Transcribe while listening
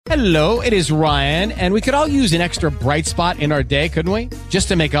Hello, it is Ryan, and we could all use an extra bright spot in our day, couldn't we? Just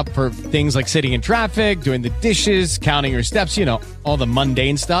to make up for things like sitting in traffic, doing the dishes, counting your steps, you know, all the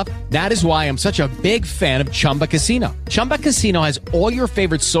mundane stuff. That is why I'm such a big fan of Chumba Casino. Chumba Casino has all your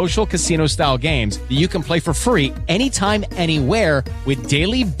favorite social casino-style games that you can play for free anytime, anywhere with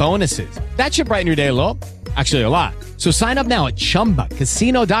daily bonuses. That should brighten your day a little. Actually, a lot. So sign up now at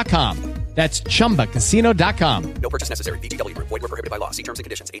ChumbaCasino.com. That's ChumbaCasino.com. No purchase necessary. VGW Group. Void where prohibited by law. See terms and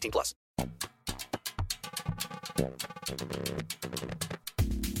conditions. 18 plus.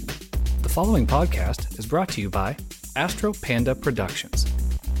 The following podcast is brought to you by Astro Panda Productions.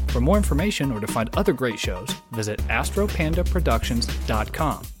 For more information or to find other great shows, visit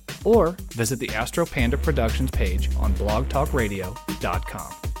astropandaproductions.com or visit the Astro Panda Productions page on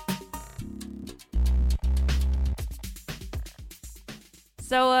blogtalkradio.com.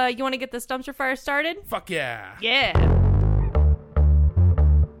 So, you want to get this dumpster fire started? Fuck yeah. Yeah.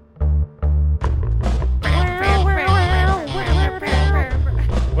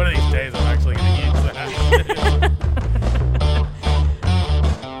 One of these days I'm actually going to use that.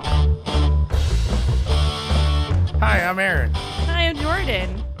 Hi, I'm Aaron. Hi, I'm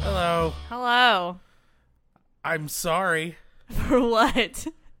Jordan. Hello. Hello. I'm sorry For what?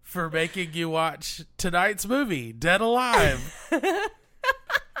 for making you watch tonight's movie, Dead Alive.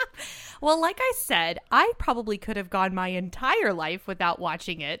 Well, like I said, I probably could have gone my entire life without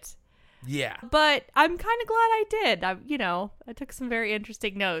watching it. Yeah. But I'm kind of glad I did. I took some very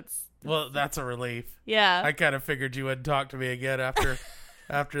interesting notes. Well, that's a relief. Yeah. I kind of figured you wouldn't talk to me again after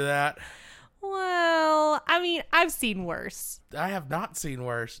that. Well, I mean, I've seen worse. I have not seen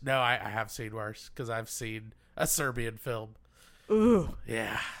worse. No, I have seen worse because I've seen a Serbian film. Ooh.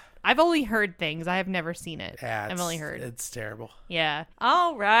 Yeah. I've only heard things. I have never seen it. Yeah, I've only heard. It's terrible. Yeah.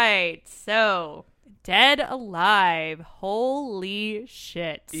 All right. So, Dead Alive. Holy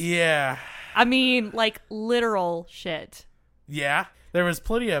shit. Yeah. I mean, like, literal shit. Yeah. There was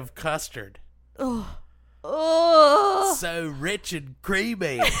plenty of custard. Ugh. Ugh. So rich and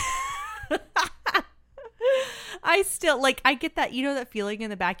creamy. I still, like, I get that, you know, that feeling in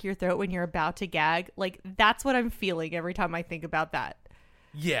the back of your throat when you're about to gag? Like, that's what I'm feeling every time I think about that.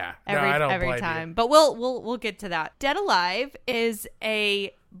 Yeah. Every I don't blame time. you. But we'll get to that. Dead Alive is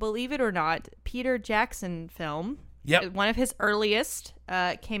a, believe it or not, Peter Jackson film. Yep. One of his earliest,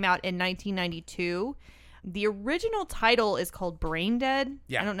 came out in 1992. The original title is called Braindead.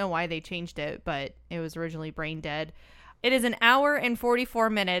 Yeah. I don't know why they changed it, but it was originally Braindead. It is an hour and 44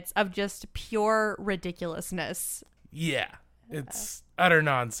 minutes of just pure ridiculousness. Yeah. It's utter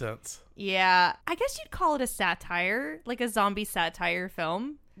nonsense. Yeah. I guess you'd call it a satire, like a zombie satire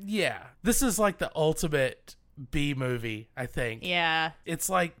film. Yeah. This is like the ultimate B movie, I think. Yeah. It's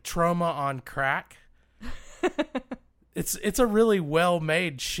like Trauma on crack. It's a really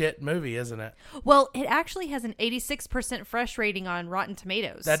well-made shit movie, isn't it? Well, it actually has an 86% fresh rating on Rotten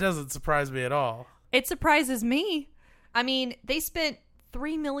Tomatoes. That doesn't surprise me at all. It surprises me. I mean, they spent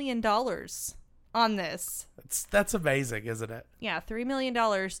 $3 million on this. That's amazing, isn't it? Yeah, $3 million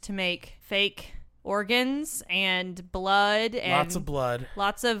to make fake organs and blood and Lots of blood.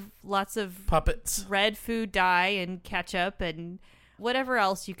 Lots of Puppets. red food dye and ketchup and whatever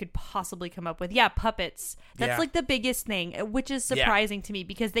else you could possibly come up with. Yeah, puppets. That's Yeah. like the biggest thing, which is surprising to me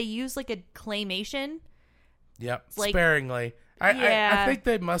because they use like a claymation. Yep. Like, sparingly. yeah. I think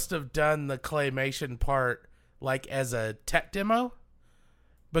they must have done the claymation part like as a tech demo.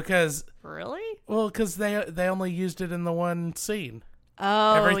 Because Really? because they only used it in the one scene.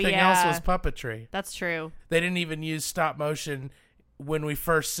 Oh, Everything yeah. else was puppetry. That's true. They didn't even use stop motion when we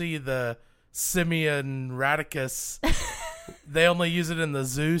first see the simian radicus. They only use it in the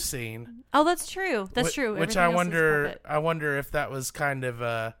zoo scene. Oh, that's true. That's true. Which Everything I else is wonder. puppet. I wonder if that was kind of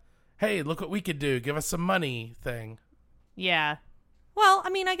a, hey, look what we could do. Give us some money thing. Yeah. Well, I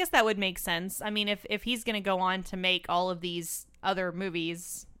mean, I guess that would make sense. I mean, if he's going to go on to make all of these other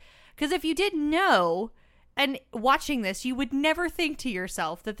movies, because if you didn't know, and watching this, you would never think to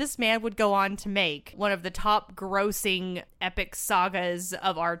yourself that this man would go on to make one of the top grossing epic sagas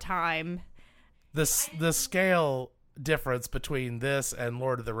of our time. The scale difference between this and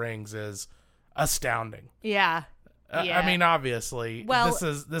Lord of the Rings is astounding. Yeah. Yeah. I mean, obviously, Well-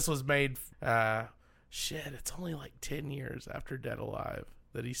 this was made. It's only like 10 years after Dead Alive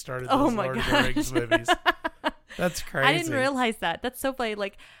that he started those Oh my Lord of the gosh. Rings movies. That's crazy. I didn't realize that. That's so funny.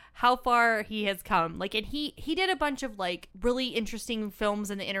 Like how far he has come. Like, and he did a bunch of like really interesting films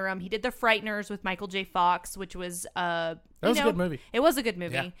in the interim. He did The Frighteners with Michael J. Fox, which was that was a good movie. It was a good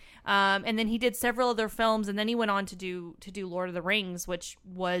movie. Yeah. And then he did several other films, and then he went on to do Lord of the Rings, which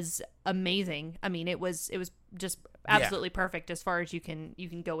was amazing. I mean, it was just absolutely perfect as far as you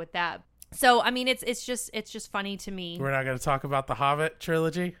can go with that. So, I mean, it's just funny to me. We're not going to talk about the Hobbit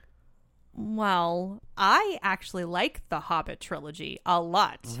trilogy? Well, I actually like the Hobbit trilogy a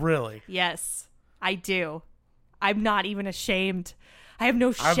lot. Really? Yes, I do. I'm not even ashamed. I have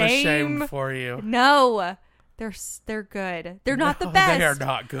no shame. I'm ashamed for you. No, they're good. They're not the best. They are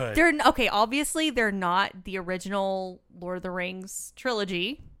not good. Okay, obviously they're not the original Lord of the Rings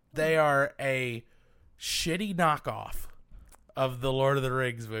trilogy. They are a shitty knockoff of the Lord of the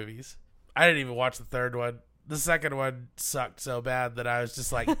Rings movies. I didn't even watch the third one. The second one sucked so bad that I was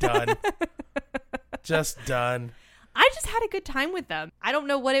just like done. Just done. I just had a good time with them. I don't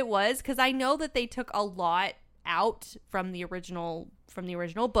know what it was, because I know that they took a lot out from the original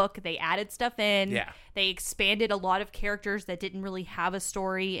book. They added stuff in. Yeah. They expanded a lot of characters that didn't really have a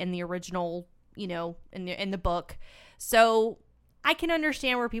story in the original, in the book. So I can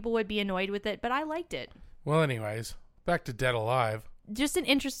understand where people would be annoyed with it, but I liked it. Well, anyways, back to Dead Alive. Just some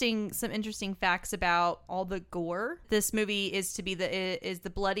interesting facts about all the gore. This movie is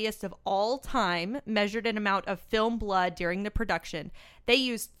the bloodiest of all time, measured in amount of film blood during the production. They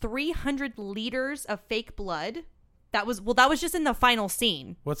used 300 liters of fake blood. That was just in the final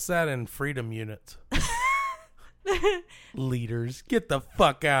scene. What's that in freedom units? Liters. Get the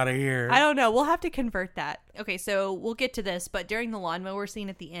fuck out of here. I don't know. We'll have to convert that. Okay, so we'll get to this, but during the lawnmower scene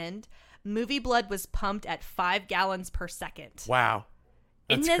at the end, movie blood was pumped at 5 gallons per second. Wow.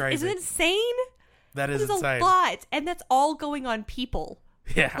 That's crazy. Isn't it insane? That is insane. A lot. And that's all going on people.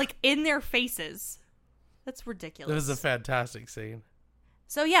 Yeah. Like in their faces. That's ridiculous. It was a fantastic scene.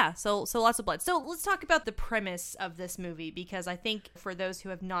 So yeah, so lots of blood. So let's talk about the premise of this movie, because I think for those who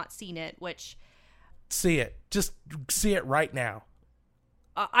have not seen it, which... See it. Just see it right now.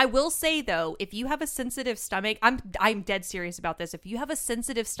 I will say, though, if you have a sensitive stomach, I'm dead serious about this. If you have a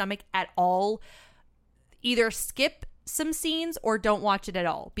sensitive stomach at all, either skip some scenes or don't watch it at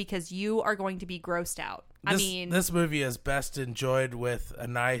all, because you are going to be grossed out. This movie is best enjoyed with a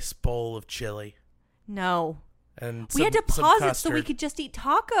nice bowl of chili. No. And we had to pause it so we could just eat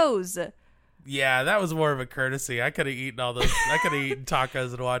tacos. Yeah, that was more of a courtesy. I could have eaten all those. I could have eaten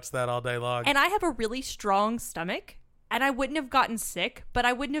tacos and watched that all day long. And I have a really strong stomach, and I wouldn't have gotten sick, but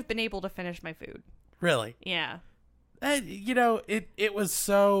I wouldn't have been able to finish my food. Really? Yeah. It was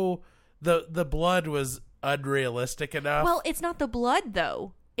so... The blood was unrealistic enough. Well, it's not the blood,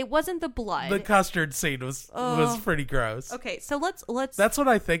 though. It wasn't the blood. The custard scene was pretty gross. Okay, so let's... That's what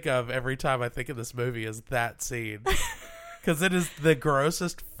I think of every time I think of this movie, is that scene. Because it is the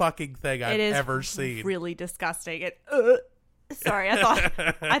grossest fucking thing I've ever seen. It is really disgusting. Sorry,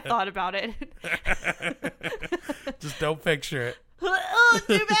 I thought about it. Just don't picture it.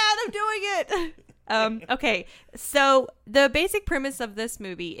 Too bad I'm doing it. Okay, so the basic premise of this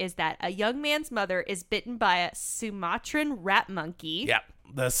movie is that a young man's mother is bitten by a Sumatran rat monkey. Yep,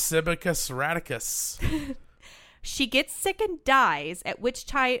 the Cibicus radicus. She gets sick and dies, at which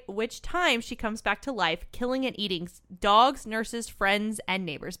time she comes back to life, killing and eating dogs, nurses, friends, and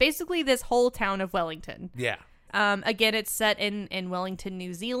neighbors. Basically, this whole town of Wellington. Yeah. Again, it's set in Wellington,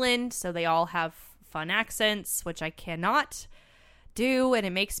 New Zealand, so they all have fun accents, which I cannot do, and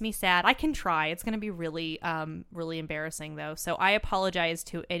it makes me sad. I can try. It's going to be really embarrassing, though. So I apologize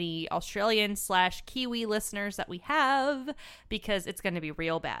to any Australian/Kiwi listeners that we have, because it's going to be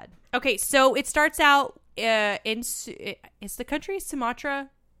real bad. Okay, so it starts out is the country Sumatra?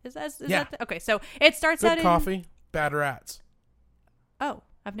 Is yeah. that okay? So it starts out in coffee, bad rats. Oh,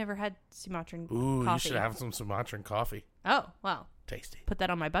 I've never had Sumatran coffee. You should have some Sumatran coffee. Oh, wow. Tasty. Put that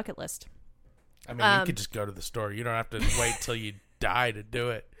on my bucket list. I mean, you could just go to the store. You don't have to wait till you die to do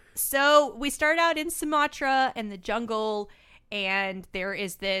it. So we start out in Sumatra and the jungle, and there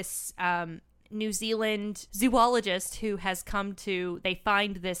is this New Zealand zoologist who has come they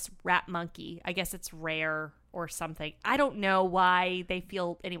find this rat monkey. I guess it's rare or something. I don't know why they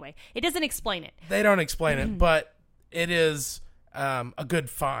feel... Anyway, it doesn't explain it. They don't explain it, but it is a good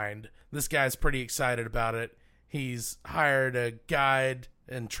find. This guy's pretty excited about it. He's hired a guide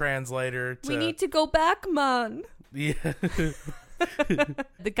and translator to... We need to go back, man. Yeah.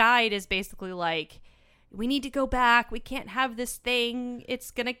 The guide is basically like, we need to go back. We can't have this thing.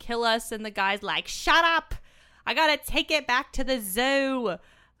 It's going to kill us. And the guy's like, shut up. I got to take it back to the zoo.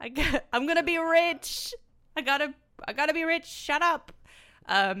 I'm going to be rich. I gotta be rich. Shut up.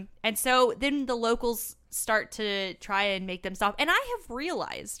 And so then the locals start to try and make them stop. And I have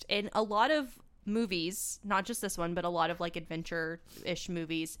realized in a lot of movies, not just this one, but a lot of like adventure-ish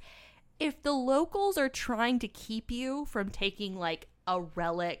movies, if the locals are trying to keep you from taking like a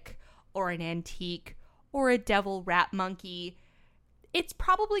relic or an antique or a devil rat monkey, it's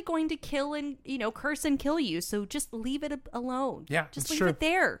probably going to kill and, curse and kill you. So just leave it alone. Yeah, just it's leave true. it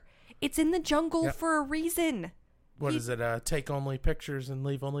there. It's in the jungle Yep. for a reason. What is it? Take only pictures and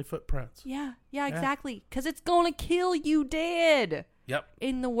leave only footprints. Yeah, exactly. Because it's going to kill you dead. Yep.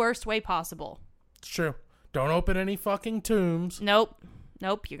 In the worst way possible. It's true. Don't open any fucking tombs. Nope.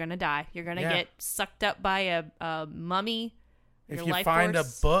 You're going to die. You're going to Yeah. get sucked up by a mummy. If your you life find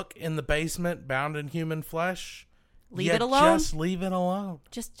force. a book in the basement bound in human flesh, Leave it alone. Just leave it alone.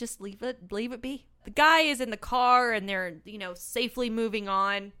 Just leave it be. The guy is in the car and they're, safely moving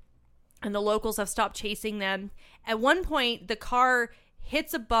on, and the locals have stopped chasing them. At one point, the car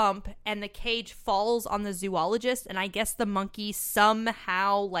hits a bump and the cage falls on the zoologist, and I guess the monkey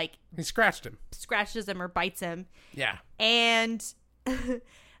somehow He scratched him. scratches him or bites him. Yeah. And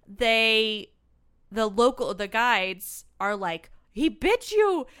the guides are like, he bit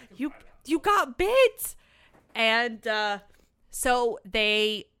you. You got bit. And so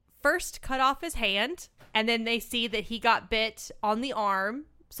they first cut off his hand, and then they see that he got bit on the arm.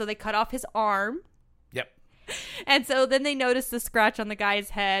 So they cut off his arm. Yep. And so then they notice the scratch on the guy's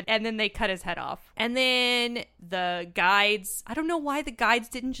head, and then they cut his head off. And then the guides, I don't know why the guides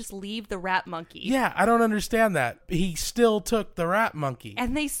didn't just leave the rat monkey. Yeah, I don't understand that. He still took the rat monkey.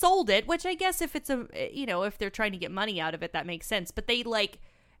 And they sold it, which I guess if it's if they're trying to get money out of it, that makes sense. But they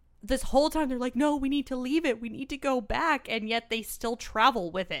this whole time they're like, no, we need to leave it. We need to go back. And yet they still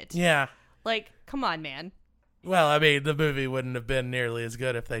travel with it. Yeah. Come on, man. Well, I mean, the movie wouldn't have been nearly as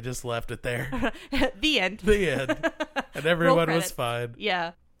good if they just left it there. The end. The end. And everyone was fine.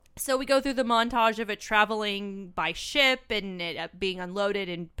 Yeah. So we go through the montage of it traveling by ship and it being unloaded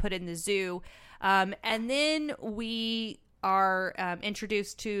and put in the zoo. And then we are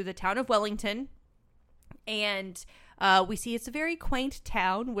introduced to the town of Wellington. And we see it's a very quaint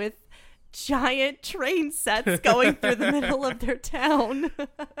town with giant train sets going through the middle of their town.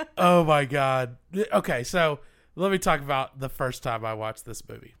 Oh, my God. Okay, so let me talk about the first time I watched this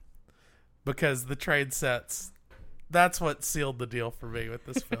movie. Because the train sets, that's what sealed the deal for me with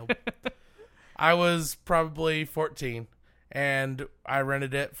this film. I was probably 14, and I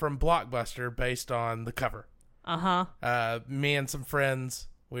rented it from Blockbuster based on the cover. Uh-huh. Me and some friends,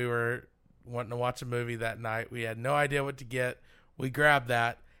 we were wanting to watch a movie that night. We had no idea what to get. We grabbed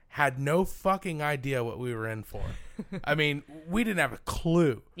that. Had no fucking idea what we were in for. I mean, we didn't have a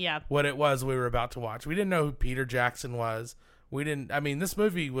clue what it was we were about to watch. We didn't know who Peter Jackson was. This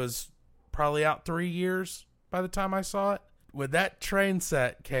movie was probably out 3 years by the time I saw it. When that train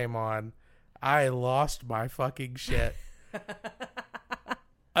set came on, I lost my fucking shit.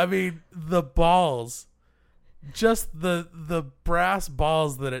 I mean, the balls, just the brass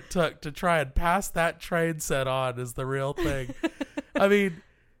balls that it took to try and pass that train set on is the real thing. I mean,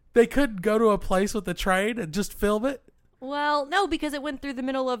 they couldn't go to a place with the train and just film it? Well, no, because it went through the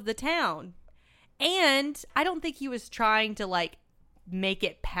middle of the town. And I don't think he was trying to, make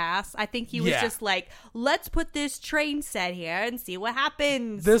it pass. I think he was just let's put this train set here and see what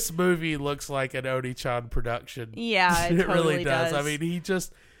happens. This movie looks like an Oni-chan production. Yeah, it totally really does. I mean,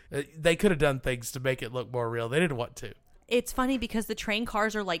 they could have done things to make it look more real. They didn't want to. It's funny because the train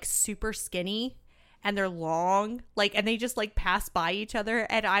cars are, super skinny. And they're long, and they just, pass by each other.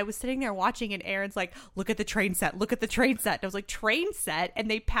 And I was sitting there watching, and Aaron's like, look at the train set. Look at the train set. And I was like, train set? And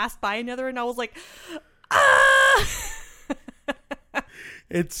they passed by another, and I was like, ah!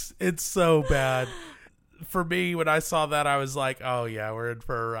 It's so bad. For me, when I saw that, I was like, oh, yeah, we're in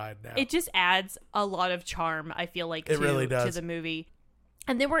for a ride now. It just adds a lot of charm, I feel like, really does. to the movie.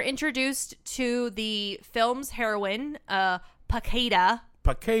 And then we're introduced to the film's heroine, Paquita.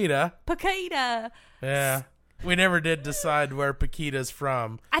 Paquita. Yeah. We never did decide where Paquita's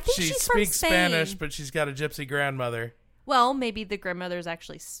from. I think she she's from speaks Spain. Spanish, but she's got a gypsy grandmother. Well, maybe the grandmother's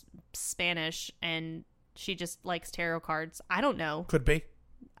actually Spanish and she just likes tarot cards. I don't know. Could be.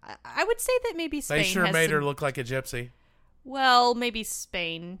 I would say that maybe Spain They sure has made some... her look like a gypsy. Well, maybe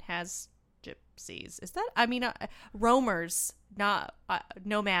Spain has gypsies. Is that... roamers, not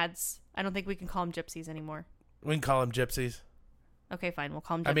nomads. I don't think we can call them gypsies anymore. We can call them gypsies. Okay, fine. We'll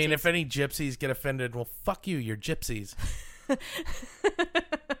call them gypsies. I mean, if any gypsies get offended, well, fuck you. You're gypsies.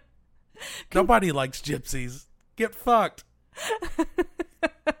 Nobody likes gypsies. Get fucked.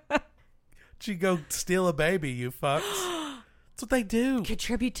 You go steal a baby, you fucks. That's what they do.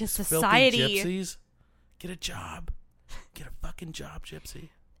 Contribute to Filthy society. gypsies. Get a job. Get a fucking job, gypsy.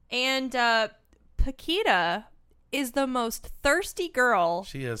 And Paquita is the most thirsty girl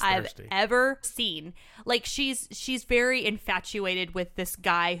She is I've thirsty. ever seen. Like she's very infatuated with this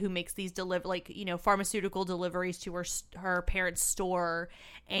guy who makes these pharmaceutical deliveries to her parents' store,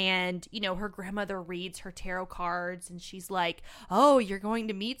 and her grandmother reads her tarot cards, and she's like, "Oh, you're going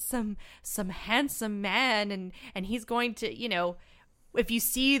to meet some handsome man, and he's going to, if you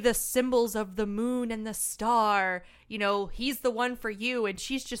see the symbols of the moon and the star, he's the one for you." And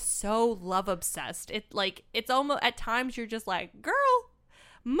she's just so love obsessed. It's almost, at times you're just like, girl,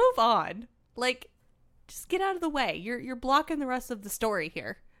 move on. Like, just get out of the way. You're blocking the rest of the story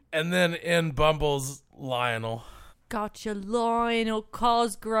here. And then in bumbles Lionel. Gotcha, Lionel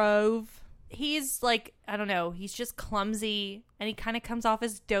Cosgrove. He's like, I don't know, he's just clumsy, and he kind of comes off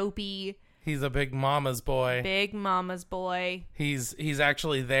as dopey. He's a big mama's boy. Big mama's boy. He's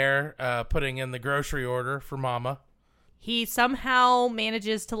actually there putting in the grocery order for mama. He somehow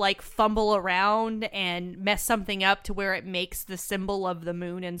manages to like fumble around and mess something up to where it makes the symbol of the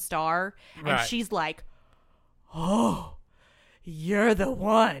moon and star. And Right. she's like, "Oh, you're the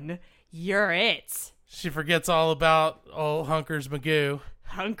one. You're it." She forgets all about old Hunkers Magoo.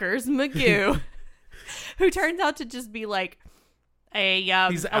 Hunkers Magoo. Who turns out to just be like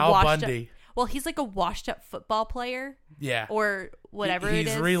He's a Al washed Bundy. Well, he's like a washed up football player. Yeah. Or whatever it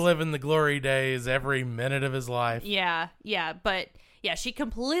is. He's reliving the glory days every minute of his life. Yeah. But yeah, she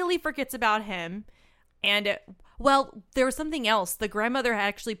completely forgets about him. And, there was something else. The grandmother had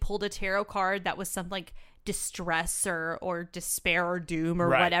actually pulled a tarot card that was something like distress or despair or doom or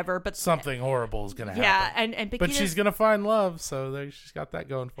Right. whatever. But something horrible is going to yeah, happen. and But she's going to find love, so she's got that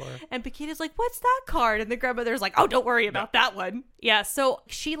going for her. And Paquita's like, "What's that card?" And the grandmother's like, "Oh, don't worry about that one." Yeah, so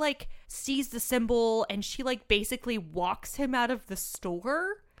she like sees the symbol and she like basically walks him out of the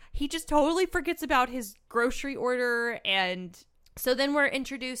store. He just totally forgets about his grocery order. And so then we're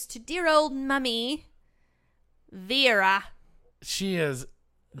introduced to dear old mummy, Vera. She is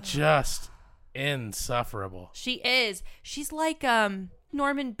just insufferable. She is. She's like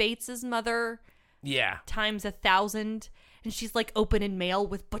Norman Bates's mother Yeah. times 1,000. And she's like opening mail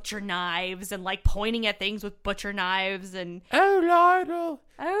with butcher knives and like pointing at things with butcher knives. And Oh, Lionel,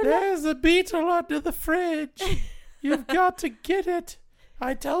 Oh, there's a beetle under the fridge. You've got to get it.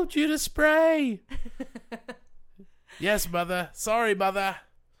 I told you to spray. Yes, mother. Sorry, mother.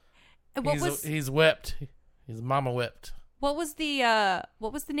 And He's whipped. He's mama whipped. what was the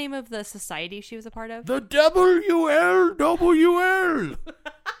name of the society she was a part of? The WLWL.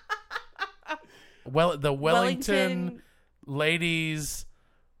 Well, the Wellington Ladies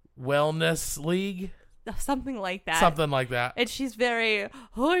Wellness League. Something like that. Something like that. And she's very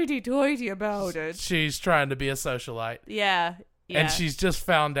hoity-toity about it. She's trying to be a socialite. Yeah. And she's just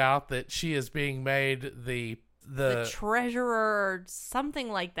found out that she is being made the treasurer or something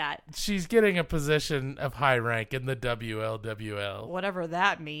like that. she's getting a position of high rank in the WLWL. Whatever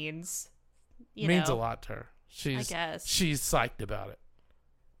that means. Means a lot to her. I guess. She's psyched about it.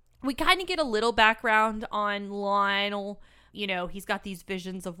 We kind of get a little background on Lionel. He's got these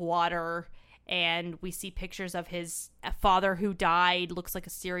visions of water, and we see pictures of his father who died, looks like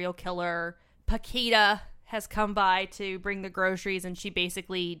a serial killer. Paquita has come by to bring the groceries, and she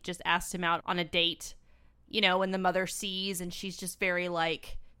basically just asked him out on a date. When the mother sees, and she's just very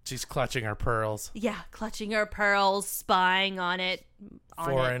like... She's clutching her pearls. Yeah, clutching her pearls, spying on it.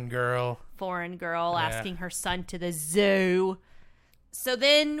 Foreign girl. Yeah. Asking her son to the zoo. So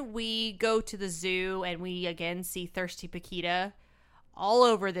then we go to the zoo, and we again see thirsty Paquita all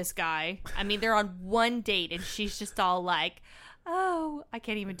over this guy. I mean, they're on one date, and she's just all like, "Oh," I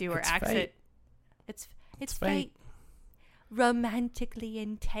can't even do her accent. Fate. It's fate. Romantically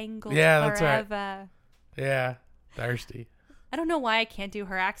entangled Yeah, forever. that's right. Yeah, thirsty. I don't know why I can't do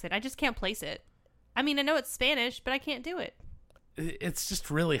her accent. I just can't place it. I mean, I know it's Spanish, but I can't do it. It's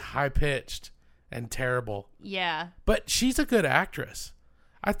just really high-pitched and terrible. Yeah. But she's a good actress.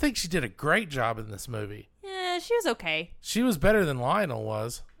 I think she did a great job in this movie. Yeah, she was okay. She was better than Lionel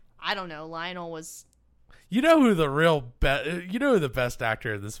was. I don't know. Lionel was... You know who the best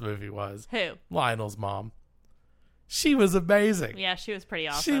actor in this movie was? Who? Lionel's mom. She was amazing. Yeah, she was pretty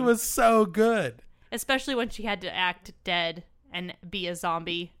awesome. She was so good. Especially when she had to act dead and be a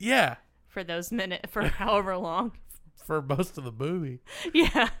zombie Yeah. for those minutes, for however long. For most of the movie.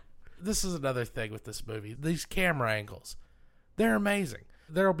 Yeah. This is another thing with this movie. These camera angles. They're amazing.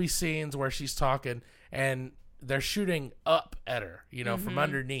 There'll be scenes where she's talking and they're shooting up at her, from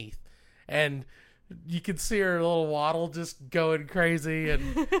underneath. And you can see her little waddle just going crazy.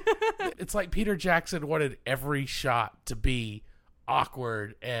 And it's like Peter Jackson wanted every shot to be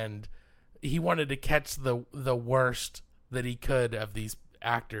awkward, and he wanted to catch the worst that he could of these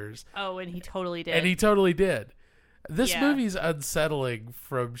actors. Oh, and he totally did. And he totally did. This Yeah. movie's unsettling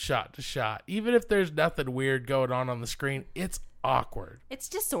from shot to shot. Even if there's nothing weird going on the screen, it's awkward. It's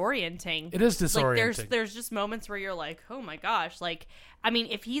disorienting. It is disorienting. Like there's just moments where you're like, oh my gosh. Like, I mean,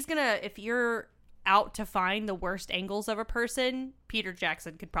 if you're out to find the worst angles of a person, Peter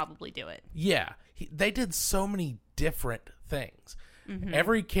Jackson could probably do it. Yeah. They did so many different things. Mm-hmm.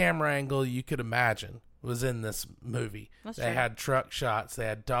 Every camera angle you could imagine was in this movie. That's They true. had truck shots. They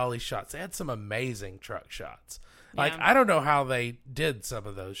had dolly shots. They had some amazing truck shots. Like, Yeah. I don't know how they did some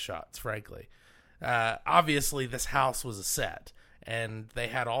of those shots, frankly. Obviously, this house was a set, and they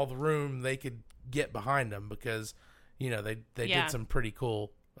had all the room they could get behind them because, they Yeah. did some pretty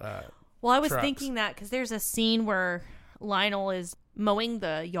cool Well, I was trucks. thinking that because there's a scene where Lionel is mowing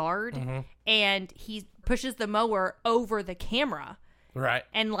the yard and he pushes the mower over the camera. Right.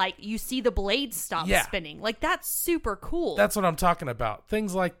 And, like, you see the blades stop Yeah. spinning. Like, that's super cool. That's what I'm talking about.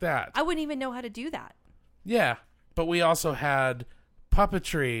 Things like that. I wouldn't even know how to do that. Yeah. But we also had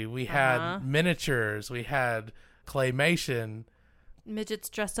puppetry. We had miniatures. We had claymation. Midgets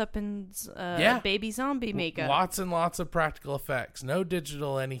dressed up in Yeah. baby zombie makeup. Lots and lots of practical effects. No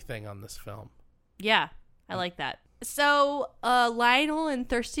digital anything on this film. Yeah, I like that. So Lionel and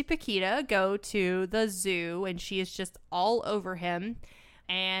Thirsty Paquita go to the zoo, and she is just all over him.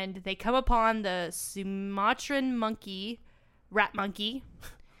 And they come upon the Sumatran rat monkey,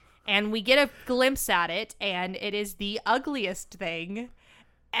 and we get a glimpse at it, and it is the ugliest thing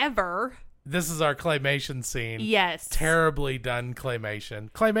ever. This is our claymation scene. Yes. Terribly done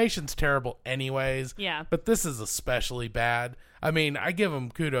claymation. Claymation's terrible anyways. Yeah. But this is especially bad. I mean, I give them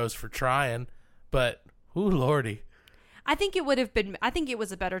kudos for trying, but ooh lordy. I think it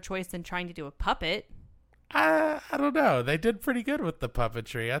was a better choice than trying to do a puppet. I don't know. They did pretty good with the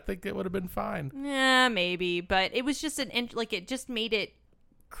puppetry. I think it would have been fine. Yeah, maybe, but it was just it just made it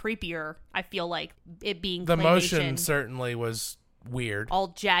creepier. I feel like it being The claymation, motion certainly was weird. all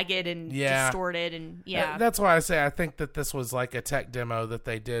jagged and Yeah. distorted, and yeah, That's why I say I think that this was like a tech demo that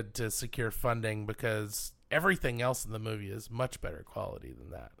they did to secure funding because everything else in the movie is much better quality than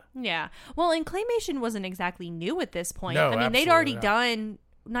that. yeah. Well, and claymation wasn't exactly new at this point. No, I mean, they'd absolutely already not. done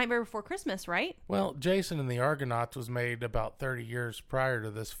Nightmare Before Christmas, right? Well, Jason and the Argonauts was made about 30 years prior to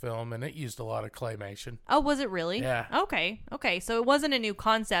this film, and it used a lot of claymation. Oh, was it really? Yeah. Okay. So it wasn't a new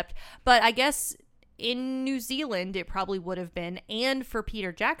concept, but I guess in New Zealand it probably would have been, and for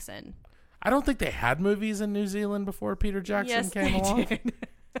Peter Jackson. I don't think they had movies in New Zealand before Peter Jackson came along. Did.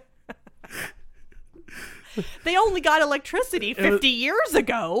 They only got electricity 50 years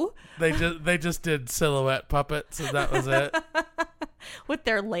ago They just did silhouette puppets, and that was it. with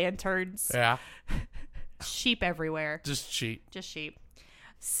their lanterns. Yeah, Sheep everywhere. just cheap. Just sheep.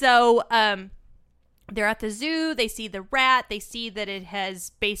 So, they're at the zoo. They see the rat. They see that it has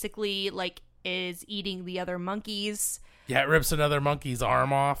basically, like, is eating the other monkeys. Yeah, it rips another monkey's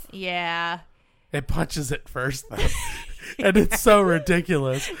arm off. Yeah. It punches it first, though. And it's so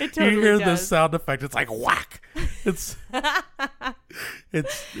ridiculous. It totally You hear does. this sound effect. It's like whack. It's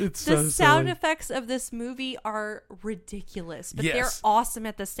The so sound silly. effects of this movie are ridiculous, but Yes. they're awesome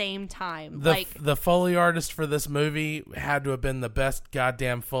at the same time. The Foley artist for this movie had to have been the best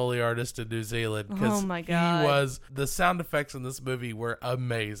goddamn Foley artist in New Zealand. 'Cause Oh my God. the sound effects in this movie were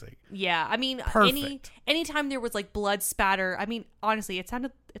amazing. yeah, I mean, Perfect. anytime there was like blood spatter, I mean, honestly, it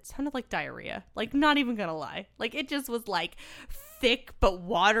sounded like diarrhea. Like, not even gonna lie, like it just was like thick but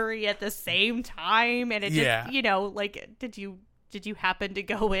watery at the same time, and it Yeah. just, like, did you happen to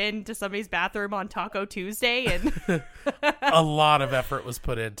go into somebody's bathroom on Taco Tuesday and A lot of effort was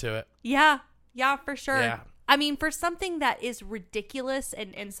put into it. yeah, for sure. Yeah. I mean, for something that is ridiculous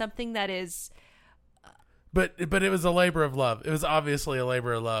and something that is But it was a labor of love. It was obviously a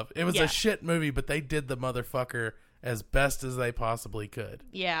labor of love. It was Yeah. a shit movie, but they did the motherfucker as best as they possibly could.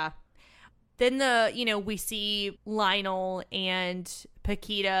 Yeah. Then we see Lionel and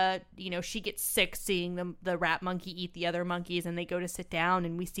Paquita, she gets sick seeing the rat monkey eat the other monkeys, and they go to sit down,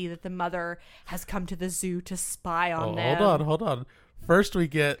 and we see that the mother has come to the zoo to spy on them. Hold on. First we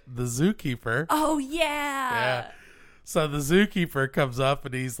get the zookeeper. Oh, yeah. Yeah. So the zookeeper comes up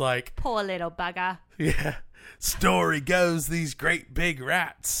and he's like, Poor little bugger. yeah, story goes these great big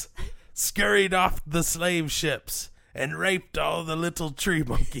rats scurried off the slave ships and raped all the little tree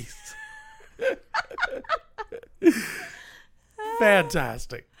monkeys.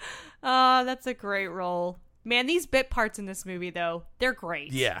 Fantastic. Oh, that's a great role. Man, these bit parts in this movie, though, they're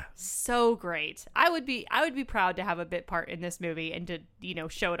great. Yeah. So great. I would be proud to have a bit part in this movie and to,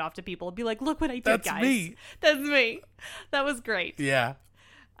 show it off to people and be like, look what I did, That's guys. me. That's me. That was great. Yeah.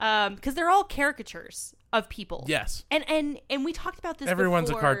 Because they're all caricatures of people. Yes. And we talked about this Everyone's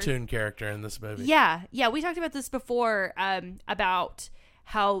before. a cartoon character in this movie. Yeah. We talked about this before about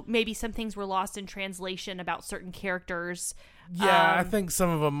how maybe some things were lost in translation about certain characters. Yeah, I think some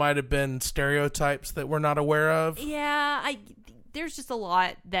of them might have been stereotypes that we're not aware of. Yeah, there's just a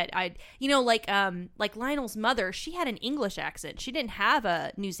lot that like Lionel's mother, she had an English accent. She didn't have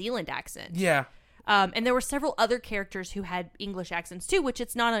a New Zealand accent. Yeah. And there were several other characters who had English accents too, which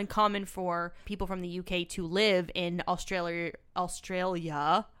it's not uncommon for people from the UK to live in Australia.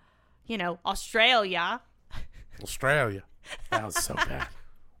 Australia. That was so bad.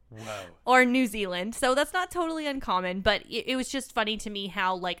 Whoa. Or New Zealand. So that's not totally uncommon, but it was just funny to me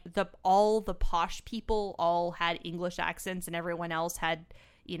how like all the posh people all had English accents and everyone else had,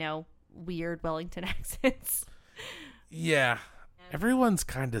 weird Wellington accents. Yeah. Everyone's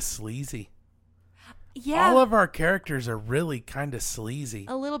kind of sleazy. Yeah. All of our characters are really kind of sleazy.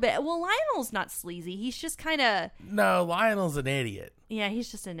 A little bit. Well, Lionel's not sleazy. He's just kind of... No, Lionel's an idiot. Yeah,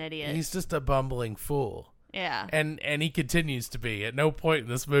 he's just an idiot. He's just a bumbling fool. Yeah. And he continues to be. At no point in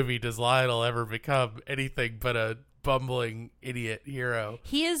this movie does Lionel ever become anything but a bumbling idiot hero.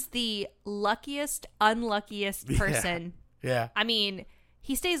 He is the unluckiest person. Yeah. I mean,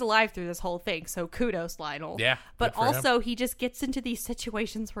 he stays alive through this whole thing, so kudos, Lionel. Yeah. But also, he just gets into these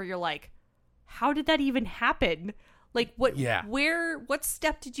situations where you're like, how did that even happen? Like, what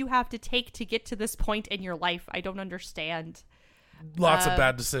step did you have to take to get to this point in your life? I don't understand. Lots of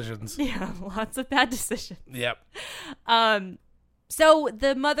bad decisions. Yeah, lots of bad decisions. Yep. So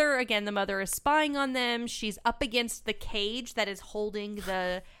the mother is spying on them. She's up against the cage that is holding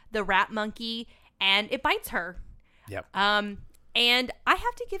the rat monkey, and it bites her. Yep. And I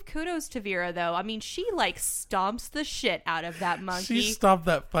have to give kudos to Vera, though. I mean, she, like, stomps the shit out of that monkey. She stomped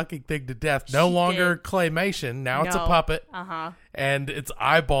that fucking thing to death. No longer claymation. Now it's a puppet. Uh-huh. And its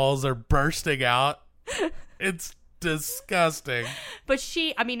eyeballs are bursting out. It's disgusting. But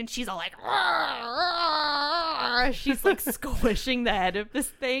she's all like, she's, like, squishing the head of this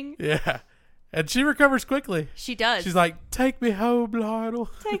thing. Yeah. And she recovers quickly. She does. She's like, take me home, Lionel.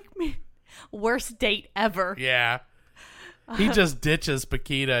 Take me. Worst date ever. Yeah. He just ditches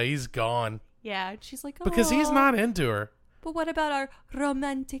Paquita. He's gone. Yeah, and she's like, because he's not into her. But what about our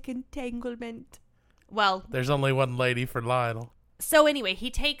romantic entanglement? Well, there's only one lady for Lionel. So anyway,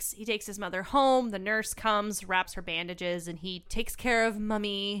 he takes his mother home. The nurse comes, wraps her bandages, and he takes care of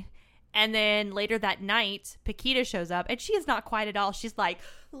Mummy. And then later that night, Paquita shows up, and she is not quiet at all. She's like,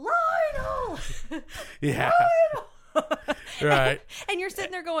 Lionel! Yeah. Lionel! Right. And you're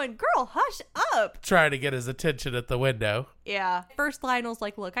sitting there going, girl, hush up. Trying to get his attention at the window. Yeah. First, Lionel's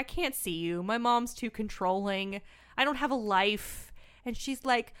like, look, I can't see you. My mom's too controlling. I don't have a life. And she's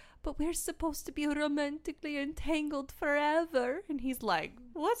like, but we're supposed to be romantically entangled forever. And he's like,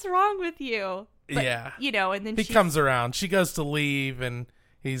 what's wrong with you? But, yeah. And then he comes around. She goes to leave, and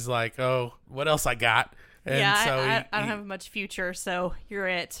he's like, oh, what else I got? And yeah, so I don't have much future, so you're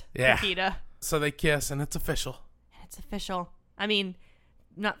it, yeah. Paquita. So they kiss, and it's official. It's official. I mean,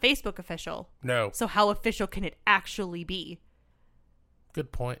 not Facebook official. No. So how official can it actually be?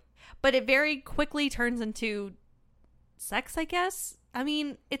 Good point. But it very quickly turns into sex, I guess. I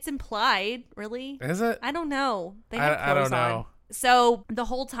mean, it's implied, really. Is it? I don't know. They have I clothes don't know. on. So the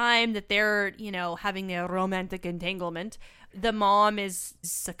whole time that they're, having their romantic entanglement, the mom is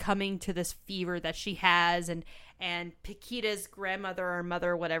succumbing to this fever that she has, and Paquita's grandmother or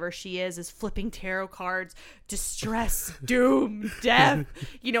mother, whatever she is flipping tarot cards, distress, doom, death.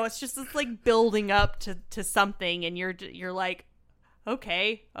 It's just this like building up to something, and you're like,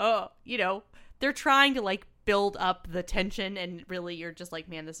 okay, they're trying to like build up the tension, and really you're just like,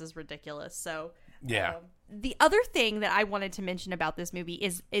 man, this is ridiculous. So yeah. The other thing that I wanted to mention about this movie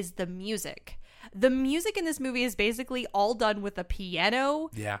is the music. The music in this movie is basically all done with a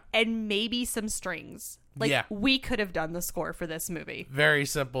piano, and maybe some strings. We could have done the score for this movie. Very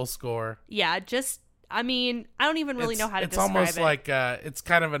simple score. Yeah, I don't even really know how to describe it. It's almost like it's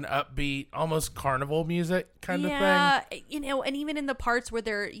kind of an upbeat, almost carnival music kind of thing. Yeah, and even in the parts where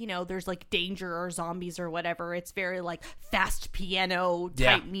there's like danger or zombies or whatever, it's very like fast piano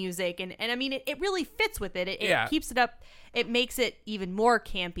type music, and I mean it really fits with it. It keeps it up. It makes it even more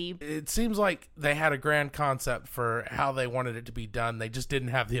campy. It seems like they had a grand concept for how they wanted it to be done. They just didn't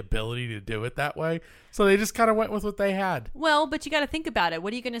have the ability to do it that way. So they just kind of went with what they had. Well, but you got to think about it.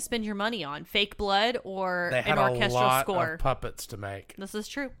 What are you going to spend your money on? Fake blood or an orchestral score? They had a lot of puppets to make. This is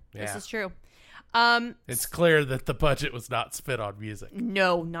true. Yeah. This is true. It's clear that the budget was not spent on music.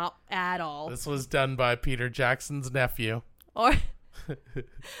 No, not at all. This was done by Peter Jackson's nephew. Or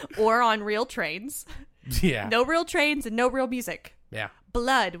on real trains. Yeah. No real trains and no real music. Yeah.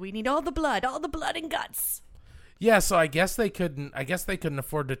 blood. We need all the blood and guts. Yeah, so I guess they couldn't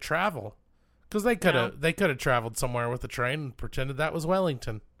afford to travel. Because they could have traveled somewhere with a train and pretended that was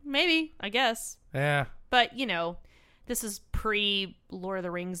Wellington. Maybe, I guess. Yeah. But, this is pre-Lord of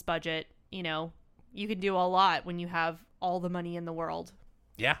the Rings budget. You can do a lot when you have all the money in the world.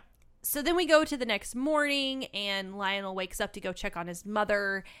 Yeah. So then we go to the next morning, and Lionel wakes up to go check on his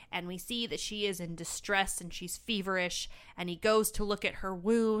mother, and we see that she is in distress and she's feverish, and he goes to look at her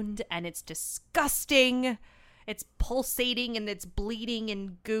wound, and it's disgusting. It's pulsating, and it's bleeding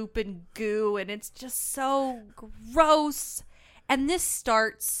and goop and goo, and it's just so gross. And this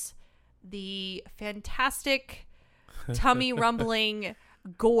starts the fantastic tummy rumbling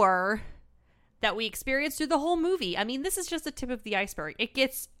gore that we experienced through the whole movie. I mean, this is just the tip of the iceberg. It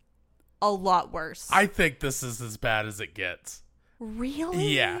gets a lot worse. I think this is as bad as it gets.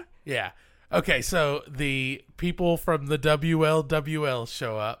 Really? Yeah. Okay, so the people from the WLWL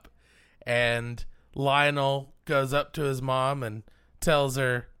show up, and Lionel goes up to his mom and tells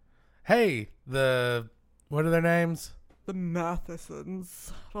her, hey, what are their names? The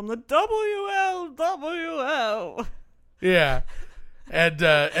Mathesons from the WLWL. Yeah.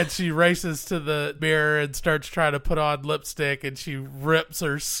 And she races to the mirror and starts trying to put on lipstick, and she rips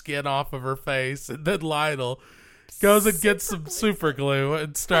her skin off of her face. And then Lionel goes and gets some super glue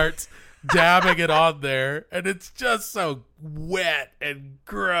and starts dabbing it on there. And it's just so wet and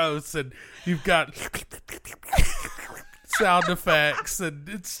gross. And you've got sound effects, and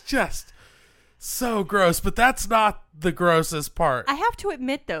it's just so gross. But that's not the grossest part. I have to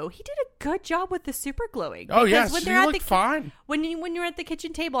admit, though, he did a good job with the super gluing. Oh, yeah, she looked fine. When you're at the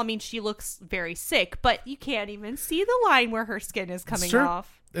kitchen table, I mean, she looks very sick, but you can't even see the line where her skin is coming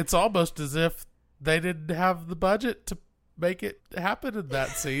off. It's almost as if they didn't have the budget to make it happen in that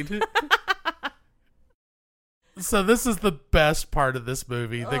scene. So this is the best part of this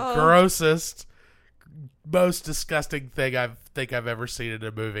movie. The grossest, most disgusting thing I think I've ever seen in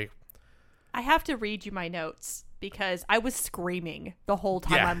a movie. I have to read you my notes because I was screaming the whole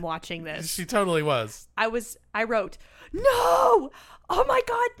time I'm watching this. She totally was. I wrote, no! Oh my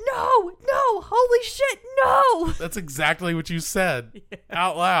God, no! No! Holy shit, no! That's exactly what you said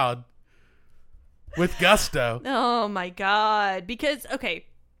out loud with gusto. Oh my God. Because, okay,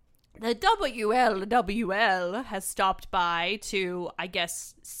 the WLWL has stopped by to, I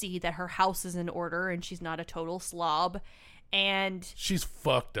guess, see that her house is in order and she's not a total slob. And she's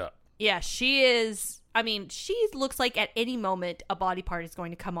fucked up. Yeah, she is. I mean, she looks like at any moment a body part is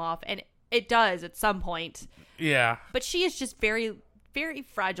going to come off, and it does at some point. Yeah. But she is just very, very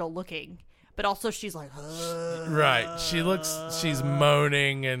fragile looking. But also she's like, right. She's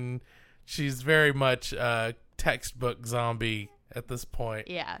moaning, and she's very much a textbook zombie at this point.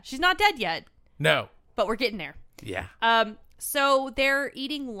 Yeah. She's not dead yet. No. But we're getting there. Yeah. So they're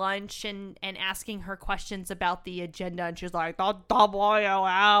eating lunch and asking her questions about the agenda, and she's like, the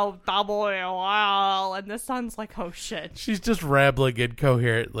WLWL, and the son's like, oh shit. She's just rambling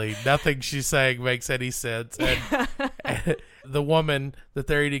incoherently. Nothing she's saying makes any sense. And the woman that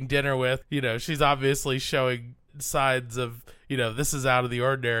they're eating dinner with, she's obviously showing signs of, this is out of the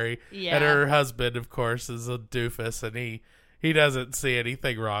ordinary. Yeah. And her husband, of course, is a doofus, and he doesn't see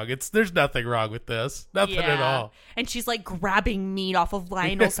anything wrong. There's nothing wrong with this. Nothing at all. And she's like grabbing meat off of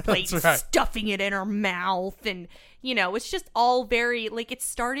Lionel's plate, right. stuffing it in her mouth. And, it's just all very, it's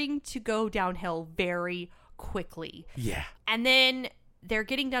starting to go downhill very quickly. Yeah. And then they're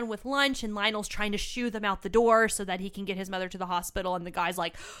getting done with lunch, and Lionel's trying to shoo them out the door so that he can get his mother to the hospital. And the guy's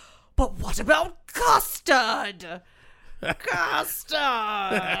like, but what about custard? Custard!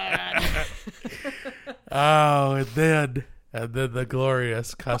 Oh, and then the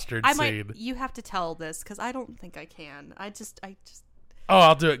glorious custard scene. You have to tell this because I don't think I can. I just. Oh,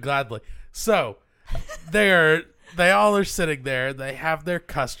 I'll do it gladly. So, they all are sitting there. They have their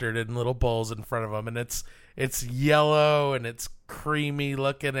custard in little bowls in front of them, and it's yellow and it's creamy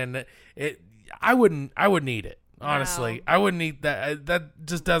looking, and I wouldn't eat it, honestly. No. I wouldn't eat that. That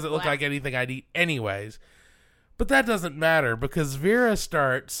just doesn't look like anything I'd eat anyways. But that doesn't matter because Vera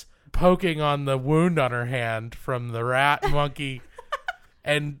starts poking on the wound on her hand from the rat monkey,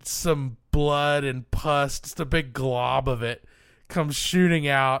 and some blood and pus, just a big glob of it, comes shooting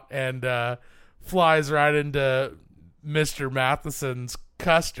out and flies right into Mr. Matheson's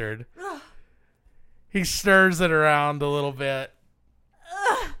custard. He stirs it around a little bit,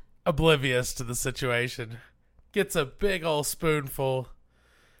 oblivious to the situation, gets a big old spoonful,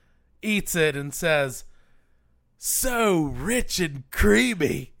 eats it, and says, so rich and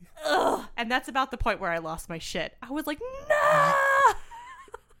creamy. Ugh. And that's about the point where I lost my shit. I was like, no!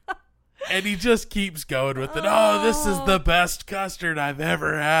 And he just keeps going with it. Oh, this is the best custard I've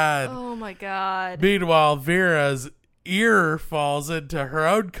ever had. Oh, my God. Meanwhile, Vera's ear falls into her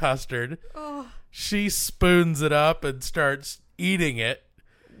own custard. She spoons it up and starts eating it,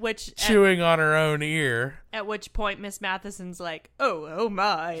 chewing on her own ear. At which point, Miss Matheson's like, oh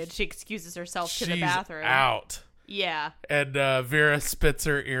my, and she excuses herself to the bathroom. She's out. Yeah. And Vera spits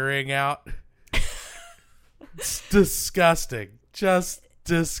her earring out. It's disgusting. Just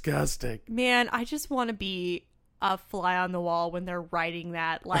disgusting. Man, I just want to be a fly on the wall when they're writing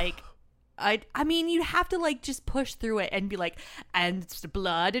that. Like, I mean, you'd have to, like, just push through it and be like, and the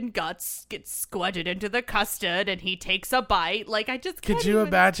blood and guts get squirted into the custard and he takes a bite. Like, I just can't. Could you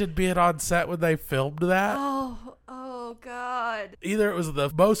imagine being on set when they filmed that? Oh, God. Either it was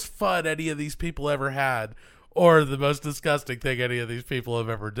the most fun any of these people ever had or the most disgusting thing any of these people have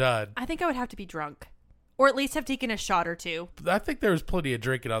ever done. I think I would have to be drunk. Or at least have taken a shot or two. I think there was plenty of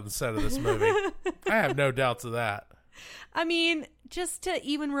drinking on the set of this movie. I have no doubts of that. I mean, just to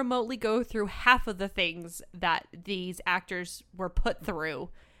even remotely go through half of the things that these actors were put through,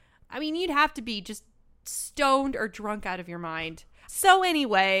 I mean, you'd have to be just stoned or drunk out of your mind. So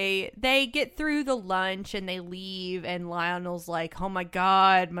anyway, they get through the lunch and they leave, and Lionel's like, oh my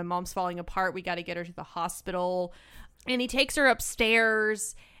God, my mom's falling apart. We got to get her to the hospital. And he takes her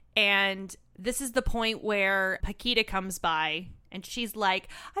upstairs, and this is the point where Paquita comes by, and she's like,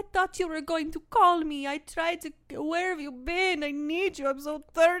 I thought you were going to call me. I tried to, where have you been? I need you. I'm so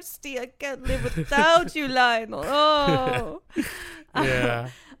thirsty. I can't live without you, Lionel. Oh. Yeah.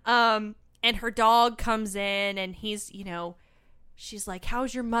 And her dog comes in, and he's, she's like,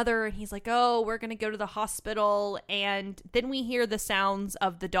 how's your mother? And he's like, oh, we're going to go to the hospital. And then we hear the sounds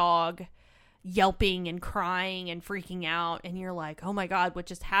of the dog yelping and crying and freaking out. And you're like, oh my God, what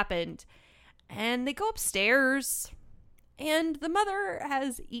just happened? And they go upstairs, and the mother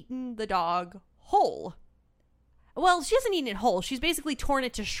has eaten the dog whole. Well, she hasn't eaten it whole. She's basically torn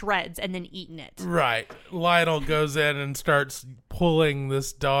it to shreds and then eaten it. Right. Lionel goes in and starts pulling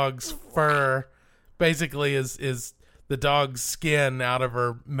this dog's fur, basically is the dog's skin out of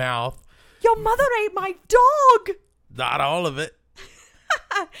her mouth. Your mother ate my dog! Not all of it.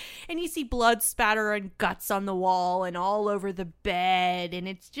 And you see blood spatter and guts on the wall and all over the bed. And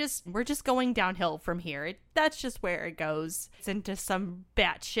it's just, we're just going downhill from here. That's just where it goes. It's into some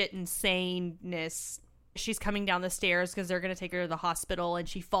batshit insaneness. She's coming down the stairs because they're going to take her to the hospital, and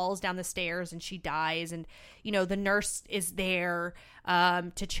she falls down the stairs and she dies. And, the nurse is there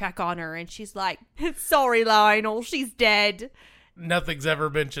to check on her. And she's like, sorry, Lionel, she's dead. Nothing's ever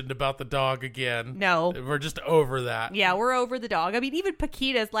mentioned about the dog again. No. We're just over that. Yeah, we're over the dog. I mean, even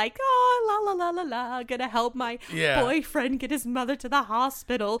Paquita's like, oh, la, la, la, la, la, gonna help my boyfriend get his mother to the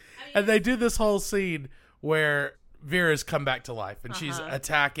hospital. And they do this whole scene where Vera's come back to life, and she's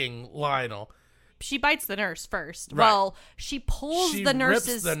attacking Lionel. She bites the nurse first. Right. Well, she pulls the nurse's...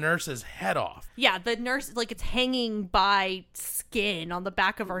 rips the nurse's head off. Yeah, the nurse, like, it's hanging by skin on the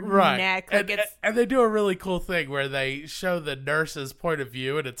back of her neck. Like and they do a really cool thing where they show the nurse's point of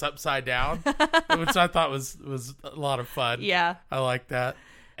view, and it's upside down, which I thought was a lot of fun. Yeah. I like that.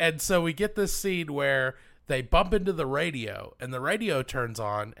 And so we get this scene where they bump into the radio, and the radio turns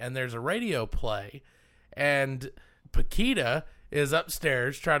on, and there's a radio play, and Paquita is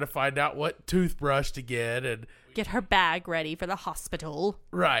upstairs trying to find out what toothbrush to get and get her bag ready for the hospital.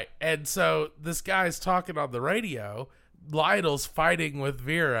 Right. And so this guy's talking on the radio. Lionel's fighting with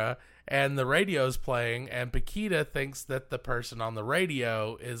Vera, and the radio's playing, and Paquita thinks that the person on the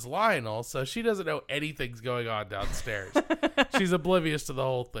radio is Lionel, so she doesn't know anything's going on downstairs. She's oblivious to the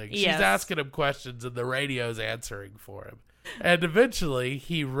whole thing. She's asking him questions, and the radio's answering for him. And eventually,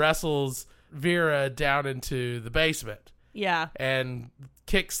 he wrestles Vera down into the basement. Yeah. And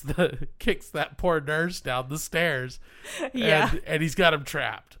kicks that poor nurse down the stairs. Yeah. And he's got him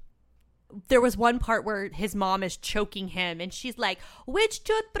trapped. There was one part where his mom is choking him, and she's like, which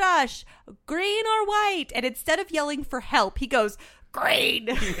toothbrush, green or white? And instead of yelling for help, he goes, green.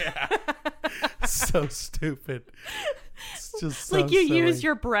 Yeah. So stupid. It's just so like you silly. use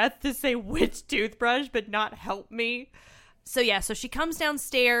your breath to say which toothbrush, but not help me. So she comes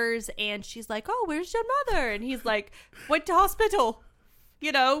downstairs, and she's like, oh, where's your mother? And he's like, went to hospital.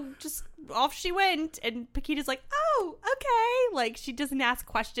 Just off she went. And Paquita's like, oh, okay. Like, she doesn't ask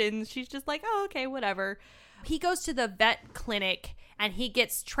questions. She's just like, oh, okay, whatever. He goes to the vet clinic, and he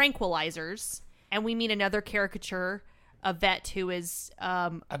gets tranquilizers. And we meet another caricature, a vet who is...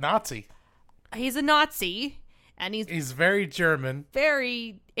 a Nazi. He's a Nazi. And he's very German.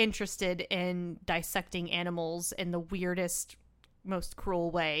 Very interested in dissecting animals in the weirdest, most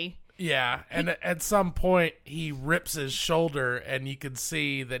cruel way. Yeah, and at some point he rips his shoulder, and you can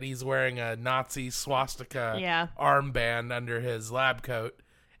see that he's wearing a Nazi swastika armband under his lab coat.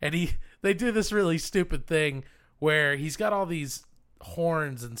 And they do this really stupid thing where he's got all these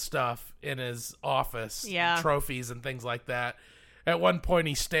horns and stuff in his office, trophies and things like that. At one point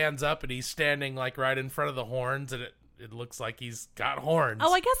he stands up and he's standing like right in front of the horns, and it looks like he's got horns.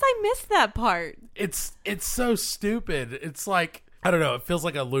 Oh, I guess I missed that part. It's so stupid. It's like, I don't know, it feels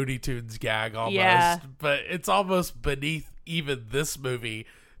like a Looney Tunes gag almost, but it's almost beneath even this movie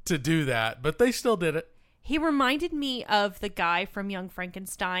to do that, but they still did it. He reminded me of the guy from Young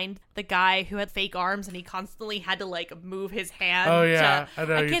Frankenstein, the guy who had fake arms and he constantly had to like move his hand. Oh yeah, I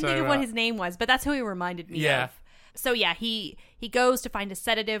can't think of what his name was, but that's who he reminded me of. So yeah, he goes to find a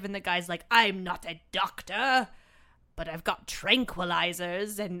sedative, and the guy's like, "I'm not a doctor, but I've got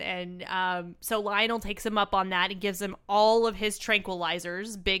tranquilizers," and so Lionel takes him up on that and gives him all of his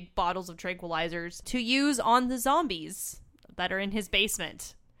tranquilizers, big bottles of tranquilizers, to use on the zombies that are in his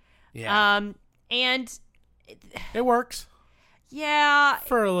basement. Yeah. And it works. Yeah.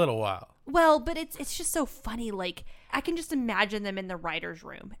 For a little while. Well, but it's just so funny. Like, I can just imagine them in the writer's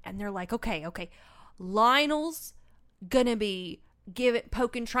room, and they're like, okay, Lionel's gonna be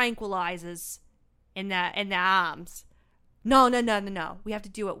poking tranquilizers in the arms. No. We have to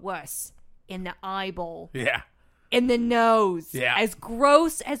do it worse. In the eyeball. Yeah. In the nose. Yeah. As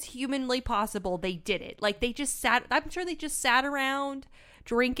gross as humanly possible, they did it. Like, I'm sure they just sat around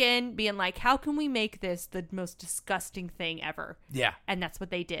drinking, being like, how can we make this the most disgusting thing ever? Yeah. And that's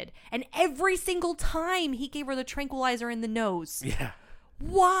what they did. And every single time he gave her the tranquilizer in the nose. Yeah.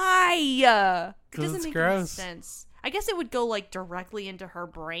 Why? It doesn't make any gross. sense. I guess it would go like directly into her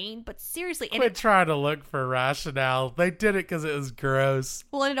brain, but seriously. Quit trying to look for rationale. They did it because it was gross.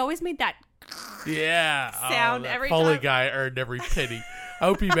 Well, and it always made that sound every time. Foley guy earned every penny. I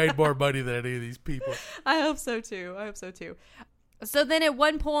hope he made more money than any of these people. I hope so too. So then at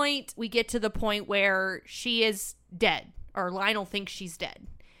one point, we get to the point where she is dead, or Lionel thinks she's dead.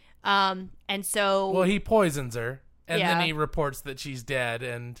 And so... Well, he poisons her, and then he reports that she's dead,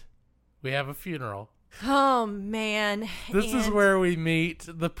 and we have a funeral. Oh, man. This is where we meet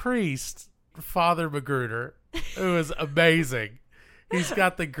the priest, Father Magruder, who is amazing. He's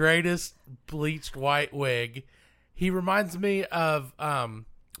got the greatest bleached white wig. He reminds me of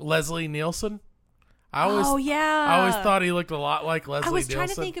Leslie Nielsen. I always thought he looked a lot like Leslie Nielsen. I was trying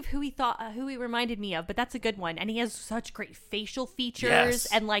to think of who he reminded me of, but that's a good one. And he has such great facial features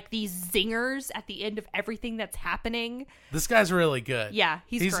and like these zingers at the end of everything that's happening. This guy's really good. Yeah,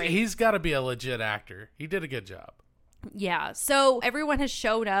 he's great. He's got to be a legit actor. He did a good job. Yeah, so everyone has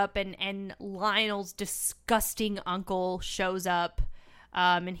showed up, and Lionel's disgusting uncle shows up,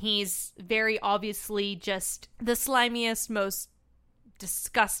 and he's very obviously just the slimiest, most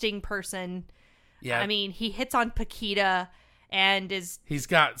disgusting person. Yeah. I mean, he hits on Paquita and he's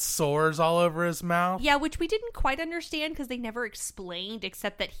got sores all over his mouth. Yeah, which we didn't quite understand because they never explained,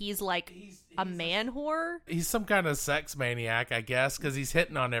 except that he's like a man whore. He's some kind of sex maniac, I guess, because he's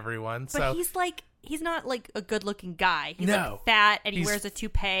hitting on everyone. But he's not like a good looking guy. He's like fat, and he wears a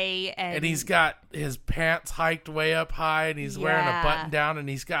toupee, and he's got his pants hiked way up high, and he's wearing a button down, and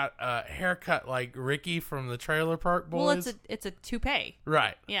he's got a haircut like Ricky from the Trailer Park Boys. Well, it's a toupee.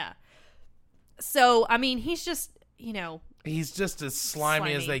 Right. Yeah. So, I mean, he's just, he's just as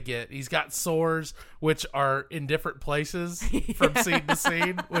slimy as they get. He's got sores, which are in different places from scene to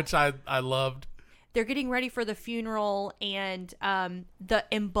scene, which I loved. They're getting ready for the funeral, and the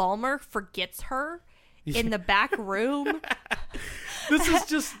embalmer forgets her in the back room. This is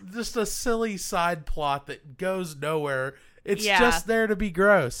just a silly side plot that goes nowhere. It's just there to be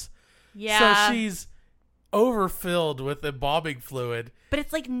gross. Yeah. So she's overfilled with embalming fluid. But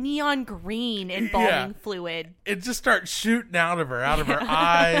it's like neon green embalming fluid. It just starts shooting out of her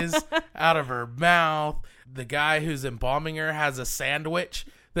eyes, out of her mouth. The guy who's embalming her has a sandwich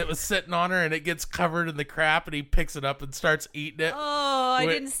that was sitting on her, and it gets covered in the crap, and he picks it up and starts eating it. Oh, I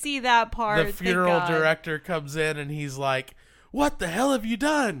didn't see that part. The funeral director comes in, and he's like, "What the hell have you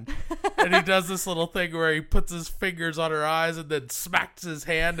done?" And he does this little thing where he puts his fingers on her eyes and then smacks his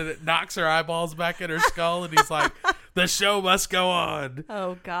hand, and it knocks her eyeballs back in her skull, and he's like, "The show must go on."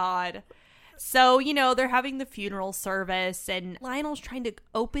 Oh, God. So, they're having the funeral service, and Lionel's trying to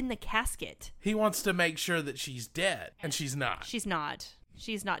open the casket. He wants to make sure that she's dead, and she's not. She's not.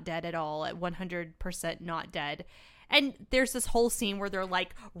 She's not dead at all, at 100% not dead. And there's this whole scene where they're,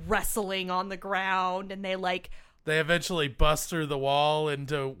 like, wrestling on the ground, and they eventually bust through the wall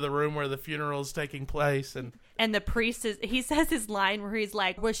into the room where the funeral is taking place. And the priest he says his line where he's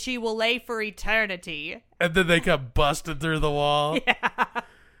like, "Well, she will lay for eternity." And then they come busting through the wall. Yeah.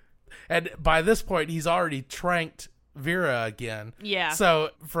 And by this point, he's already tranked Vera again. Yeah.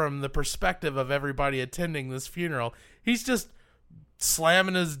 So from the perspective of everybody attending this funeral, he's just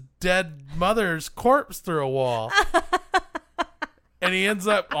slamming his dead mother's corpse through a wall. And he ends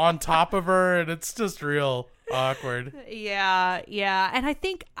up on top of her, and it's just real awkward. Yeah. And I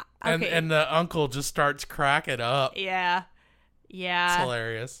think... Okay. And the uncle just starts cracking up. Yeah. It's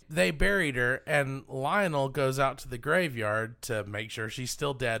hilarious. They buried her, and Lionel goes out to the graveyard to make sure she's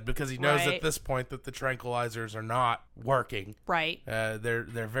still dead because he knows at this point that the tranquilizers are not working. Right. They're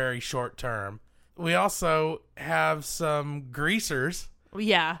very short term. We also have some greasers.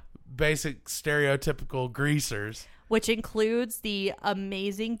 Yeah. Basic stereotypical greasers. Which includes the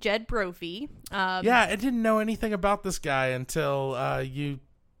amazing Jed Brophy. Yeah, I didn't know anything about this guy until you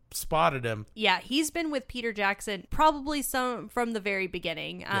spotted him. Yeah, he's been with Peter Jackson probably from the very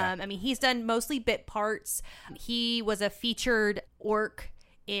beginning. I mean, he's done mostly bit parts. He was a featured orc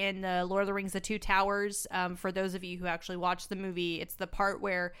in the Lord of the Rings: The Two Towers. For those of you who actually watched the movie, it's the part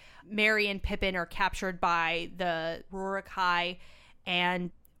where Merry and Pippin are captured by the Ruruk-hai,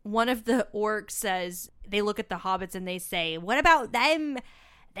 and one of the orcs says, they look at the hobbits and they say, "What about them?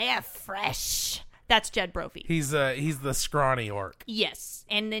 They're fresh." That's Jed Brophy. He's the scrawny orc. Yes.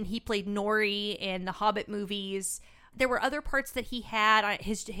 And then he played Nori in the Hobbit movies. There were other parts that he had.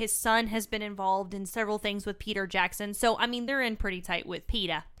 His son has been involved in several things with Peter Jackson. So, I mean, they're in pretty tight with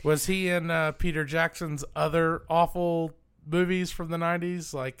PETA. Was he in Peter Jackson's other awful movies from the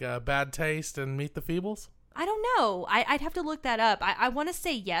 90s, like Bad Taste and Meet the Feebles? I don't know. I'd have to look that up. I want to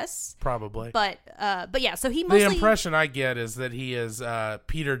say yes. Probably. But yeah, so he mostly... The impression I get is that he is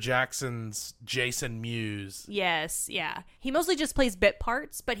Peter Jackson's Jason Mewes. Yes, yeah. He mostly just plays bit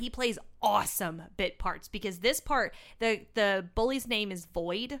parts, but he plays awesome bit parts because this part, the bully's name is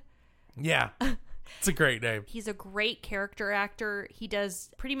Void. Yeah. It's a great name. He's a great character actor. He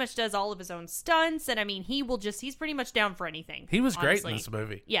pretty much does all of his own stunts, and I mean, he's pretty much down for anything. He was honestly. great in this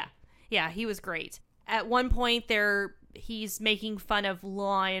movie. Yeah, he was great. At one point he's making fun of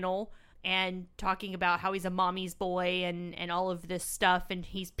Lionel and talking about how he's a mommy's boy and all of this stuff, and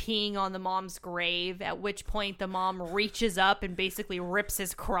he's peeing on the mom's grave, at which point the mom reaches up and basically rips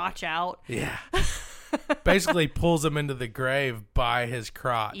his crotch out. Yeah. Basically pulls him into the grave by his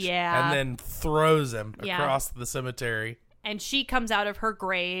crotch. Yeah. And then throws him across the cemetery. And she comes out of her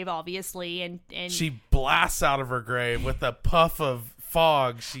grave, obviously, and she blasts out of her grave with a puff of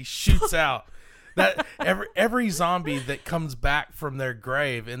fog. She shoots out. That every zombie that comes back from their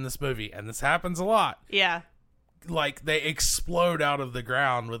grave in this movie, and this happens a lot. Yeah. Like they explode out of the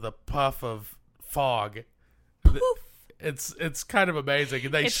ground with a puff of fog. Poof. It's kind of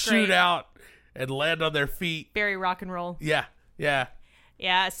amazing. They shoot great. out and land on their feet. Very rock and roll. Yeah.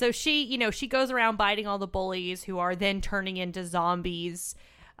 Yeah, so she goes around biting all the bullies who are then turning into zombies.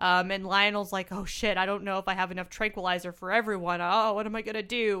 And Lionel's like, "Oh shit, I don't know if I have enough tranquilizer for everyone. Oh, what am I going to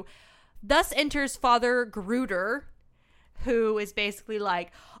do?" Thus enters Father Gruder, who is basically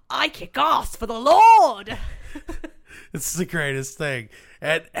like, "I kick ass for the Lord." It's the greatest thing.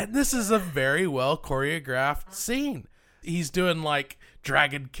 And this is a very well choreographed scene. He's doing like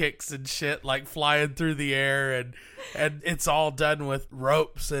dragon kicks and shit, like flying through the air, and it's all done with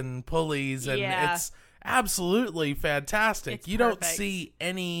ropes and pulleys, and it's absolutely fantastic. You don't see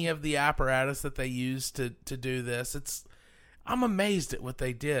any of the apparatus that they use to do this. I'm amazed at what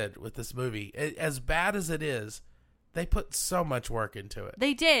they did with this movie. As bad as it is, they put so much work into it.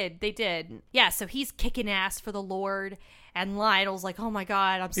 They did. Yeah, so he's kicking ass for the Lord, and Lionel's like, "Oh my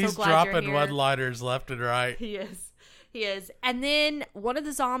God, I'm so glad you're here." He's dropping one-liners left and right. He is. And then one of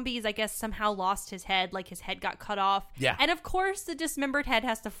the zombies, I guess, somehow lost his head, like his head got cut off. Yeah. And of course, the dismembered head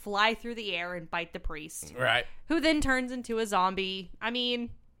has to fly through the air and bite the priest. Right. Who then turns into a zombie. I mean,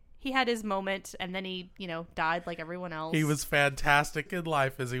 he had his moment, and then he, died like everyone else. He was fantastic in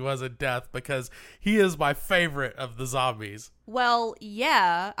life as he was in death, because he is my favorite of the zombies. Well,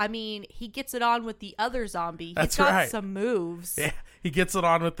 yeah. I mean, he gets it on with the other zombie. That's He's got right. some moves. Yeah, he gets it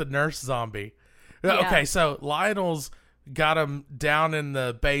on with the nurse zombie. Yeah. Okay, so Lionel's got him down in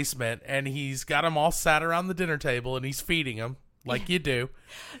the basement, and he's got them all sat around the dinner table, and he's feeding them like you do.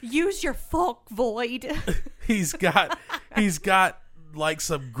 Use your fork, Void. He's got like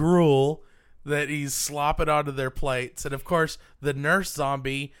some gruel that he's slopping onto their plates, and of course the nurse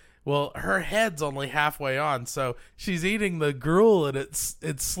zombie, well, her head's only halfway on, so she's eating the gruel, and it's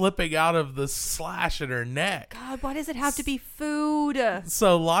slipping out of the slash in her neck. God, why does it have to be food?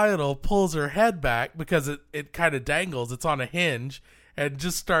 So Lionel pulls her head back because it kind of dangles. It's on a hinge, and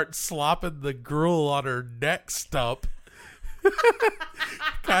just starts slopping the gruel on her neck stump.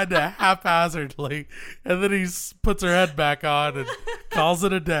 Kind of haphazardly. And then he puts her head back on and Calls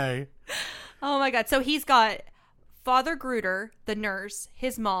it a day. Oh my God. So he's got Father Gruder, the nurse,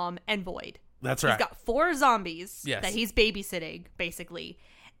 his mom, and Void. That's right. He's got 4 zombies Yes. that he's babysitting, basically.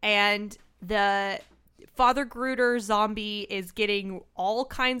 And the Father Gruder zombie is getting all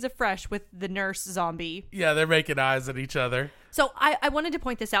kinds of fresh with the nurse zombie. Yeah, they're making eyes at each other. So I wanted to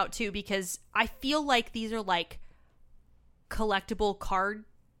point this out, too, because I feel like these are like collectible card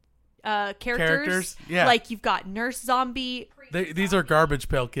characters. Yeah. Like you've got nurse zombie. These are garbage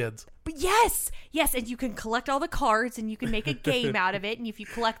pail kids. But yes, and you can collect all the cards and you can make a game out of it. And if you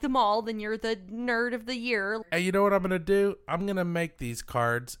collect them all, then you're the nerd of the year. And you know what I'm going to do? I'm going to make these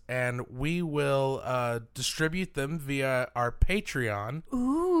cards and we will distribute them via our Patreon.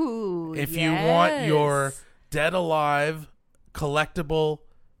 Ooh, If you want your Dead Alive collectible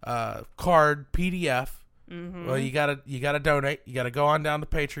card PDF, well, you gotta donate. You gotta go on down to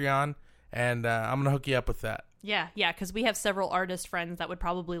Patreon, and I'm gonna hook you up with that. Yeah, because we have several artist friends that would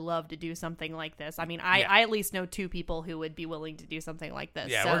probably love to do something like this. I mean, I at least know 2 people who would be willing to do something like this.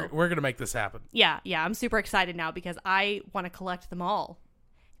 Yeah, so, we're gonna make this happen. Yeah, I'm super excited now because I want to collect them all.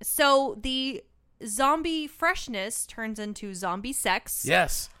 So the zombie freshness turns into zombie sex.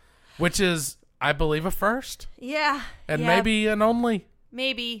 Yes, which is, I believe, a first. Yeah. And maybe an only.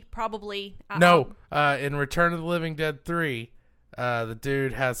 Maybe, probably. No, in Return of the Living Dead 3, the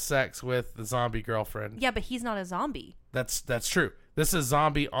dude has sex with the zombie girlfriend. Yeah, but he's not a zombie. That's true. This is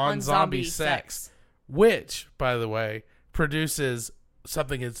zombie on zombie sex, which, by the way, produces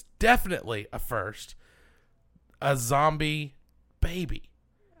something that's definitely a first: a zombie baby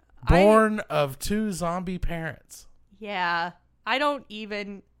born of 2 zombie parents. Yeah,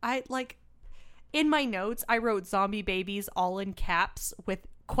 in my notes, I wrote zombie babies all in caps with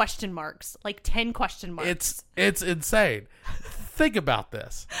question marks, like 10 question marks. It's insane. Think about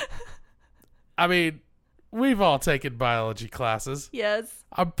this. I mean, we've all taken biology classes. Yes.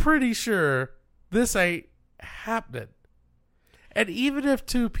 I'm pretty sure this ain't happening. And even if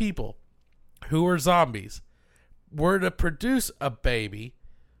 2 people who are zombies were to produce a baby,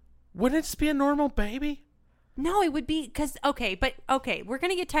 wouldn't it just be a normal baby? No, it would be because, we're going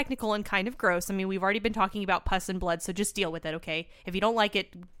to get technical and kind of gross. I mean, we've already been talking about pus and blood, so just deal with it, okay? If you don't like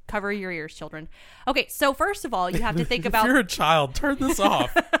it, cover your ears, children. Okay, so first of all, you have to think about... If you're a child, turn this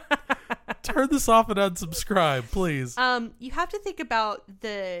off. Turn this off and unsubscribe, please. You have to think about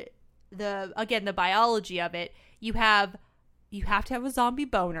the biology of it. You have to have a zombie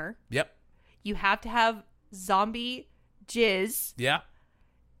boner. Yep. You have to have zombie jizz. Yeah.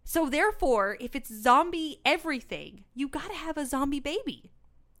 So therefore, if it's zombie everything, you gotta have a zombie baby.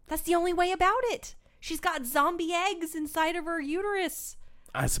 That's the only way about it. She's got zombie eggs inside of her uterus.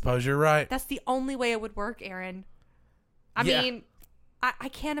 I suppose you're right. That's the only way it would work, Aaron. I mean, I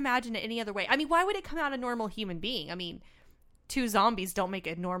can't imagine it any other way. I mean, why would it come out a normal human being? I mean, 2 zombies don't make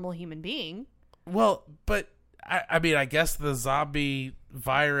a normal human being. Well, but I mean, I guess the zombie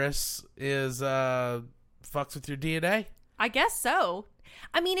virus is fucks with your DNA. I guess so.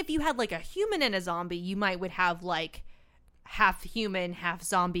 I mean, if you had like a human and a zombie, you would have like half human, half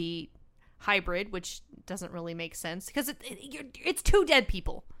zombie hybrid, which doesn't really make sense because it's 2 dead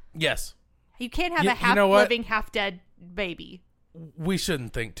people. Yes. You can't have a half living, half dead baby. We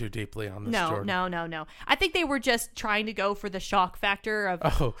shouldn't think too deeply on this, Jordan. No. I think they were just trying to go for the shock factor of...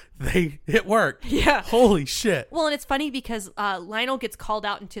 Oh, it worked. Yeah. Holy shit. Well, and it's funny because Lionel gets called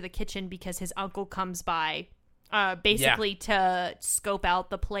out into the kitchen because his uncle comes by basically to scope out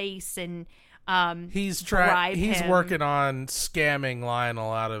the place and he's him. working on scamming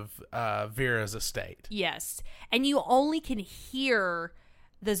Lionel out of Vera's estate. Yes. And you only can hear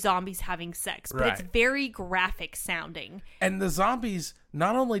the zombies having sex, but Right. it's very graphic sounding. And the zombies,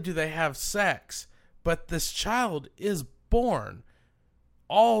 not only do they have sex, but this child is born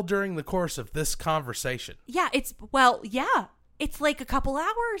all during the course of this conversation. Yeah, it's like a couple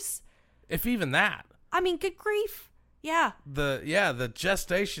hours. If even that. I mean, good grief. Yeah. The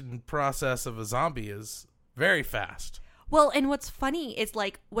gestation process of a zombie is very fast. Well, and what's funny is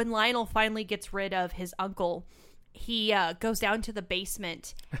like when Lionel finally gets rid of his uncle, he goes down to the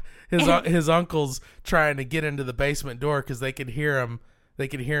basement. His uncle's trying to get into the basement door because they can hear him. They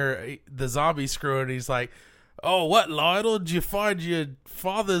can hear the zombie screwing. He's like, "Oh, what, Lionel? Did you find your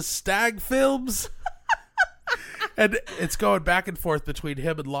father's stag films?" And it's going back and forth between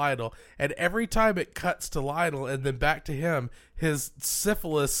him and Lionel. And every time it cuts to Lionel and then back to him, his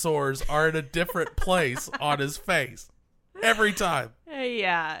syphilis sores are in a different place on his face. Every time.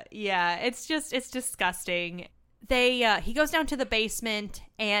 Yeah. It's disgusting. He goes down to the basement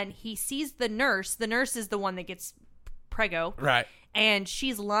and he sees the nurse. The nurse is the one that gets preggo. Right. And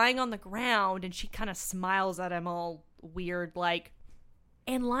she's lying on the ground and she kind of smiles at him all weird like,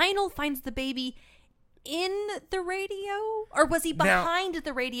 And Lionel finds the baby in the radio? Or was he behind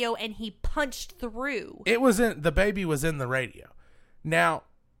the radio and he punched through? The baby was in the radio. Now,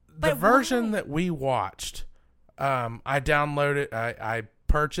 the version that we watched, I downloaded, I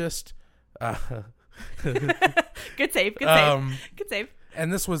purchased. Good save. Good save.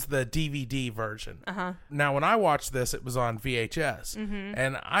 And this was the DVD version. Now, when I watched this, it was on VHS.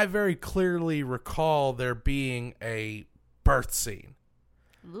 And I very clearly recall there being a birth scene.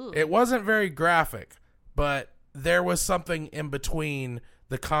 Ooh. It wasn't very graphic, but there was something in between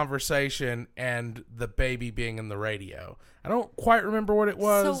the conversation and the baby being in the radio. I don't quite remember what it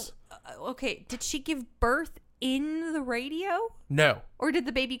was. So, okay, did she give birth in the radio? No. Or did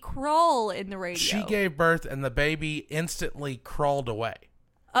the baby crawl in the radio? She gave birth and the baby instantly crawled away.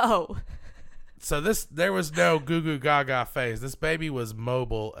 Oh. So there was no goo goo gaga phase. This baby was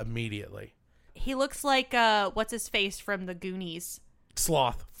mobile immediately. He looks like, what's his face from the Goonies?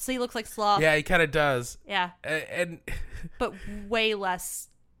 Sloth. So he looks like Sloth. Yeah, he kind of does. Yeah. And but way less.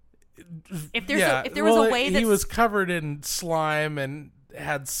 If there he was covered in slime and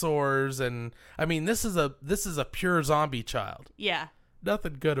had sores, and I mean, this is a pure zombie child. Yeah.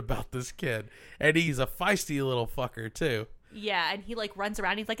 Nothing good about this kid, and he's a feisty little fucker too. Yeah, and he like runs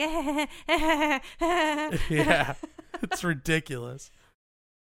around. He's like, yeah, it's ridiculous.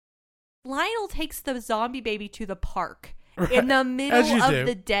 Lionel takes the zombie baby to the park in the middle of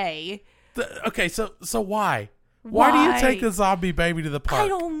the day. Okay, so why? Why do you take the zombie baby to the park? I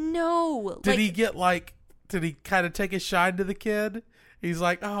don't know. Did he kind of take a shine to the kid? He's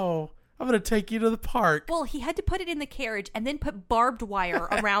like, oh, I'm going to take you to the park. Well, he had to put it in the carriage and then put barbed wire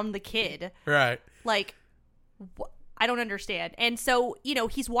around the kid. Right. Like, I don't understand. And so,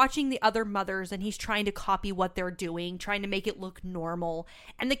 he's watching the other mothers and he's trying to copy what they're doing, trying to make it look normal.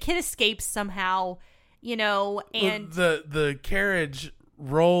 And the kid escapes somehow, and the carriage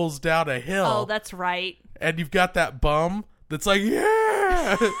rolls down a hill. Oh, that's right. And you've got that bum that's like,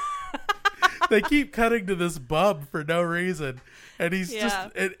 yeah. They keep cutting to this bum for no reason. And he's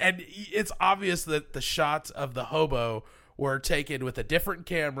and it's obvious that the shots of the hobo were taken with a different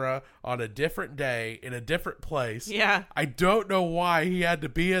camera on a different day in a different place. Yeah. I don't know why he had to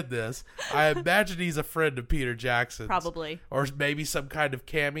be in this. I imagine he's a friend of Peter Jackson's. Probably. Or maybe some kind of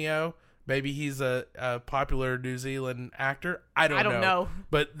cameo. Maybe he's a popular New Zealand actor. I don't know.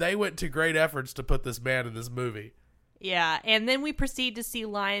 But they went to great efforts to put this man in this movie. Yeah, and then we proceed to see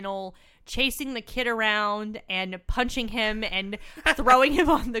Lionel chasing the kid around and punching him and throwing him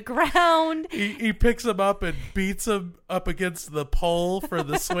on the ground. He picks him up and beats him up against the pole for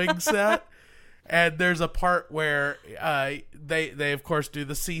the swing set. And there's a part where they of course do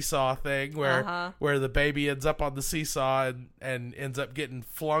the seesaw thing where the baby ends up on the seesaw and ends up getting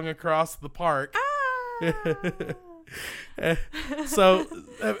flung across the park. So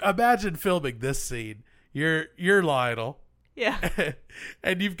imagine filming this scene. You're Lionel. Yeah.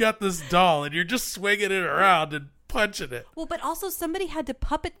 And you've got this doll and you're just swinging it around and punching it. Well, but also somebody had to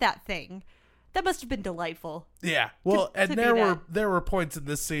puppet that thing. That must have been delightful. Yeah. Well, and there were points in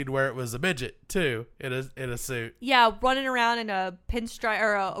this scene where it was a midget too in a suit. Yeah, running around in a pinstripe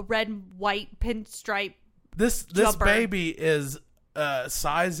or a red and white pinstripe. This baby is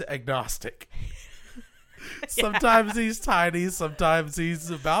size agnostic. Sometimes he's tiny, sometimes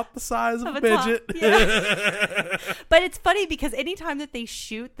he's about the size of a midget. Yeah. But it's funny because anytime that they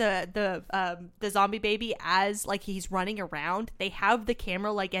shoot the zombie baby as like he's running around, they have the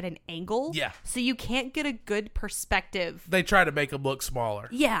camera like at an angle. Yeah. So you can't get a good perspective. They try to make him look smaller.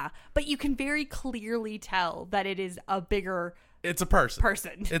 Yeah, but you can very clearly tell that it is a bigger It's a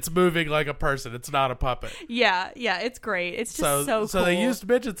person. It's moving like a person. It's not a puppet. Yeah, it's great. It's just so cool. So they used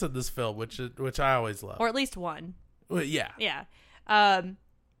midgets in this film, which I always love. Or at least one. Well, yeah. Yeah. And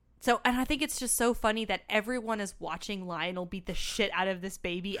I think it's just so funny that everyone is watching Lionel beat the shit out of this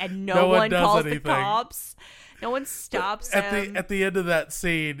baby and no one calls the cops. No one stops him. At the end of that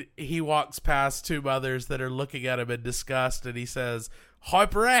scene, he walks past two mothers that are looking at him in disgust and he says,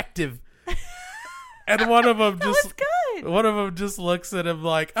 "Hyperactive." And one of them just looks at him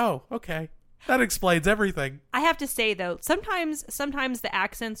like, "Oh, okay. That explains everything." I have to say though, sometimes the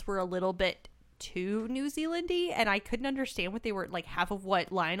accents were a little bit too New Zealandy, and I couldn't understand what they were like. Half of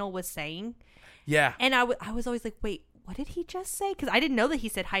what Lionel was saying. Yeah, and I was always like, "Wait, what did he just say?" Because I didn't know that he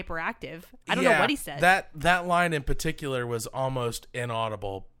said hyperactive. I don't know what he said. That line in particular was almost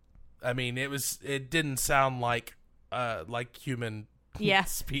inaudible. I mean, it didn't sound like human. Yeah.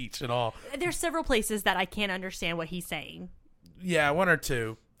 Speech at all. There's several places that I can't understand what he's saying. Yeah, one or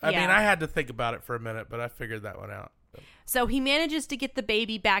two. I mean, I had to think about it for a minute, but I figured that one out. So he manages to get the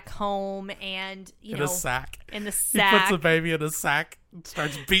baby back home and, in a sack. In the He sack. puts the baby in a sack and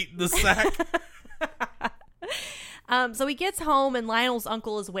starts beating the sack. So he gets home and Lionel's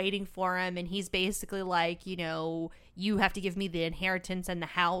uncle is waiting for him, and he's basically like, you have to give me the inheritance and the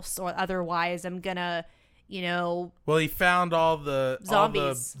house, or otherwise I'm gonna, Well, he found all the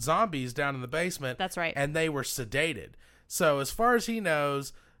zombies down in the basement. That's right. And they were sedated. So as far as he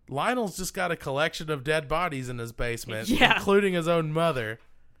knows, Lionel's just got a collection of dead bodies in his basement, including his own mother.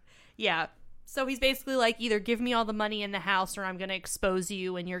 Yeah. So he's basically like, either give me all the money in the house or I'm going to expose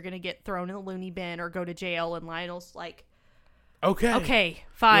you and you're going to get thrown in the loony bin or go to jail. And Lionel's like, okay,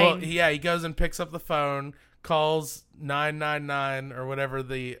 fine. Well, he goes and picks up the phone, calls 999 or whatever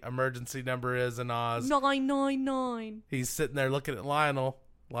the emergency number is in Oz. 999. He's sitting there looking at Lionel.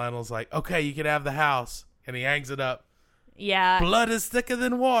 Lionel's like, okay, you can have the house. And he hangs it up. Yeah. Blood is thicker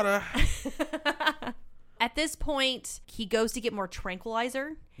than water. At this point, he goes to get more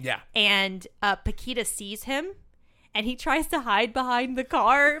tranquilizer. Yeah. And Paquita sees him, and he tries to hide behind the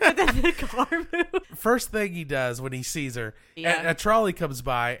car, but then the car moves. First thing he does when he sees her, a trolley comes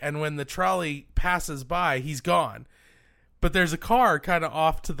by, and when the trolley passes by, he's gone. But there's a car kind of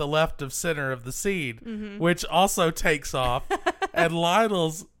off to the left of center of the scene, which also takes off, and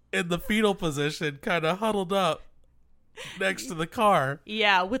Lionel's in the fetal position, kind of huddled up next to the car.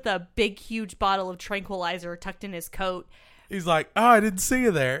 Yeah, with a big, huge bottle of tranquilizer tucked in his coat. He's like, oh, I didn't see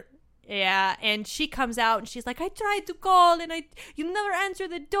you there. Yeah, and she comes out and she's like, I tried to call and you never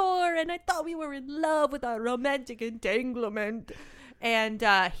answered the door and I thought we were in love with our romantic entanglement. And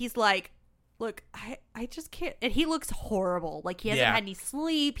he's like, look, I just can't. And he looks horrible. Like, he hasn't had any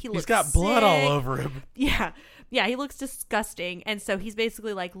sleep. He's got blood all over him. Yeah, he looks disgusting. And so he's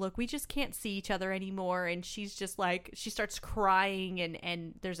basically like, look, we just can't see each other anymore. And she's just like, she starts crying.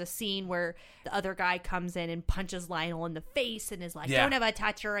 And there's a scene where the other guy comes in and punches Lionel in the face and is like, don't ever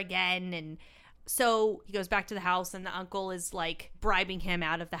touch her again. And so he goes back to the house and the uncle is like bribing him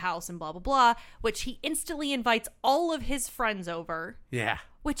out of the house and blah, blah, blah, which he instantly invites all of his friends over. Yeah.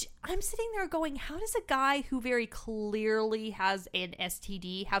 Which I'm sitting there going, how does a guy who very clearly has an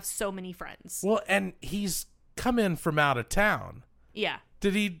STD have so many friends? Well, and he's come in from out of town. Yeah.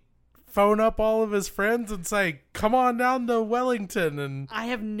 Did he phone up all of his friends and say, come on down to Wellington and I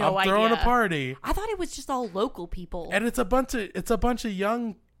have no idea. I'm throwing a party? I thought it was just all local people. And it's a bunch of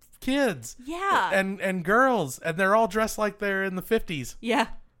young kids. Yeah. And girls, and they're all dressed like they're in the 50s. Yeah.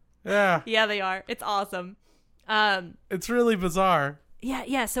 Yeah. Yeah, they are. It's awesome. It's really bizarre.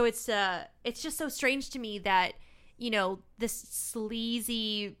 Yeah, so it's just so strange to me that, this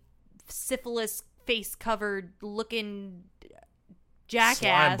sleazy syphilis face covered looking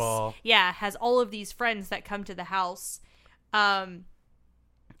jackass Slimeball. Has all of these friends that come to the house. And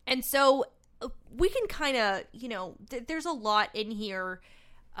so we can kind of, there's a lot in here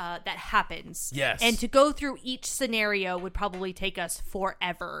that happens. Yes. And to go through each scenario would probably take us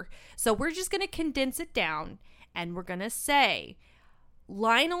forever. So we're just going to condense it down and we're going to say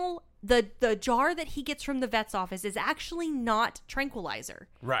Lionel, the jar that he gets from the vet's office is actually not tranquilizer.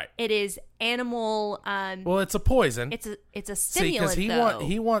 Right. It is animal. Well, it's a poison. It's a stimulant. See, because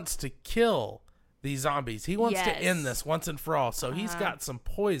he wants to kill these zombies. He wants to Yes. end this once and for all. So he's got some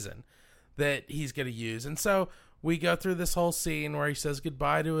poison that he's going to use. And so we go through this whole scene where he says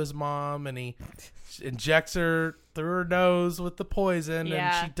goodbye to his mom and he injects her through her nose with the poison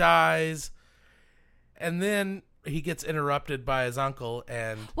and she dies. And then he gets interrupted by his uncle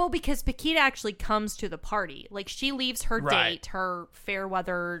because Paquita actually comes to the party. Like, she leaves her date, her fair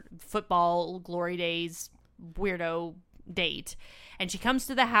weather football glory days weirdo date, and she comes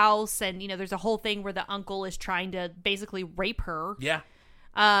to the house and there's a whole thing where the uncle is trying to basically rape her.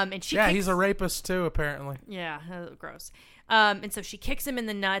 And she he's a rapist too, apparently. Gross. And so she kicks him in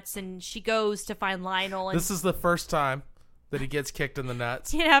the nuts and she goes to find Lionel, and This is the first time that he gets kicked in the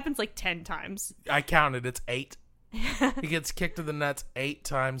nuts. it happens like 10 times. I counted. It's 8. He gets kicked in the nuts 8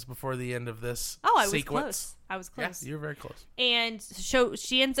 times before the end of this sequence. I was close. Yeah, you're very close. And so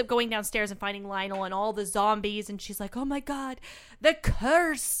she ends up going downstairs and finding Lionel and all the zombies, and she's like, oh my god, the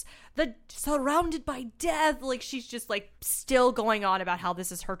curse, the surrounded by death. Like, she's just like still going on about how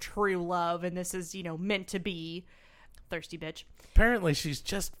this is her true love and this is, meant to be. Thirsty bitch. Apparently she's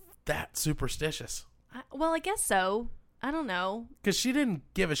just that superstitious. Well, I guess so. I don't know. Because she didn't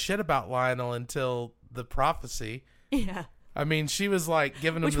give a shit about Lionel until the prophecy. Yeah. I mean, she was like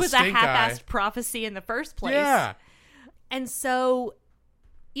giving him Which the was a stink eye. half-assed prophecy in the first place. Yeah. And so,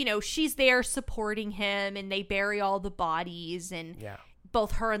 she's there supporting him and they bury all the bodies and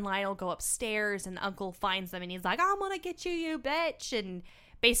both her and Lionel go upstairs and Uncle finds them and he's like, I'm gonna get you, you bitch. And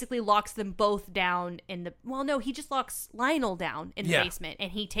basically locks them both down in the... Well, no, he just locks Lionel down in the basement,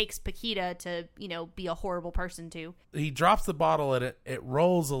 and he takes Paquita to, be a horrible person too. He drops the bottle and it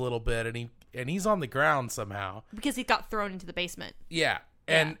rolls a little bit, and he's on the ground somehow. Because he got thrown into the basement. Yeah.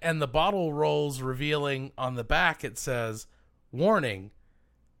 And the bottle rolls, revealing on the back it says, "Warning,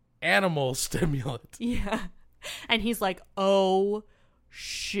 animal stimulant." Yeah. And he's like, "Oh,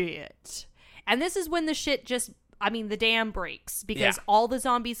 shit." And this is when the shit the dam breaks, because all the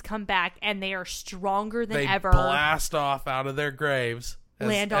zombies come back and they are stronger than ever. They blast off out of their graves.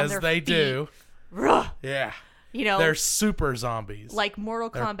 Land on their feet. Do. Ruh. Yeah. They're super zombies. Like Mortal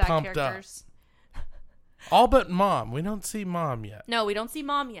Kombat characters. All but Mom. We don't see Mom yet. No, we don't see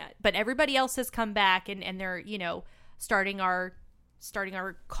Mom yet. But everybody else has come back, and they're, starting our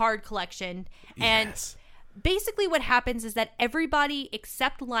card collection. Yes. And basically what happens is that everybody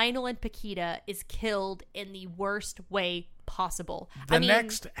except Lionel and Paquita is killed in the worst way possible. The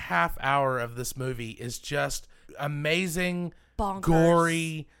next half hour of this movie is just amazing, bonkers,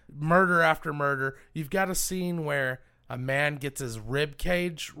 gory, murder after murder. You've got a scene where a man gets his rib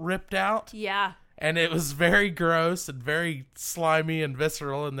cage ripped out. Yeah. And it was very gross and very slimy and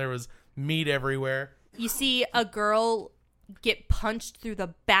visceral, and there was meat everywhere. You see a girl get punched through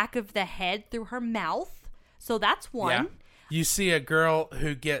the back of the head through her mouth. So that's one. Yeah. You see a girl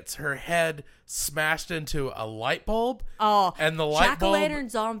who gets her head smashed into a light bulb. Oh, and the light bulb,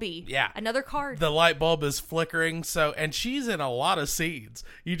 jack-o'-lantern zombie. Yeah. Another card. The light bulb is flickering. And she's in a lot of scenes.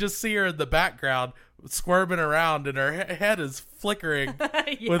 You just see her in the background squirming around, and her head is flickering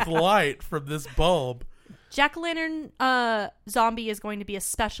with light from this bulb. Jack-o'-lantern zombie is going to be a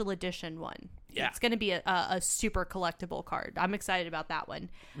special edition one. Yeah. It's going to be a super collectible card. I'm excited about that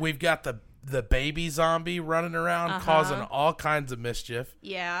one. We've got the baby zombie running around causing all kinds of mischief.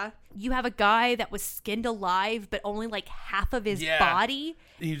 Yeah. You have a guy that was skinned alive, but only like half of his body.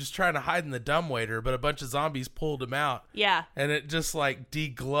 He was trying to hide in the dumbwaiter, but a bunch of zombies pulled him out. Yeah. And it just like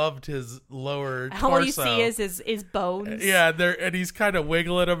degloved his lower torso. All you see is his bones. Yeah, and he's kind of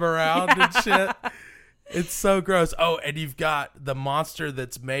wiggling him around and shit. It's so gross. Oh, and you've got the monster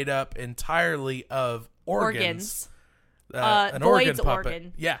that's made up entirely of organs. An organ puppet.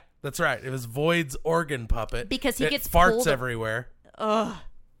 Organ. Yeah, that's right. It was Void's organ puppet. Because he gets farts pulled everywhere. Ugh.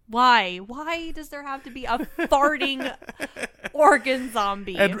 Why? Why does there have to be a farting organ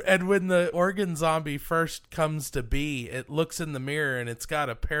zombie? And when the organ zombie first comes to be, it looks in the mirror and it's got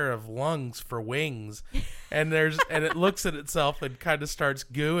a pair of lungs for wings, and it looks at itself and kind of starts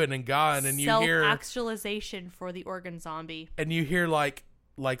gooing and gawing, and you hear self-actualization for the organ zombie, and you hear like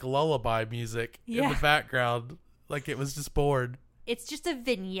lullaby music in the background, like it was just bored. It's just a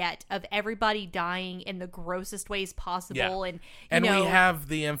vignette of everybody dying in the grossest ways possible. Yeah. And we have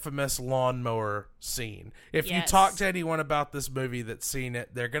the infamous lawnmower scene. If you talk to anyone about this movie that's seen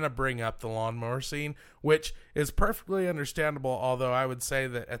it, they're going to bring up the lawnmower scene, which is perfectly understandable, although I would say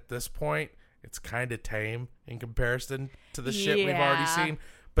that at this point, it's kind of tame in comparison to the shit we've already seen.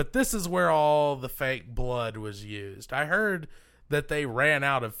 But this is where all the fake blood was used. I heard that they ran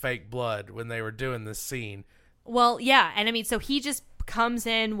out of fake blood when they were doing this scene. Well, yeah, and I mean, so he just comes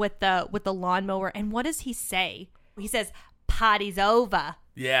in with the lawnmower, and what does he say? He says, "Party's over."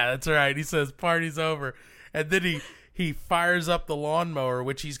 Yeah, that's right. He says, "Party's over," and then he fires up the lawnmower,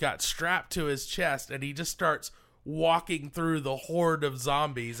 which he's got strapped to his chest, and he just starts walking through the horde of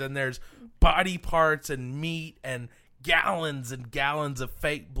zombies, and there's body parts and meat and gallons and gallons of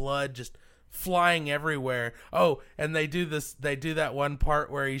fake blood just flying everywhere. Oh, and they do that one part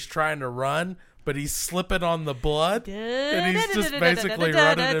where he's trying to run, but he's slipping on the blood, and he's just basically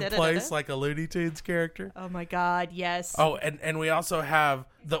running in place like a Looney Tunes character. Oh my God, yes. Oh, and we also have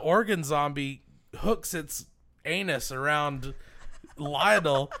the organ zombie hooks its anus around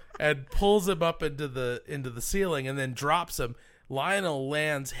Lionel and pulls him up into the ceiling and then drops him. Lionel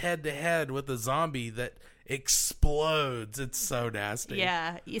lands head to head with a zombie that explodes. It's so nasty.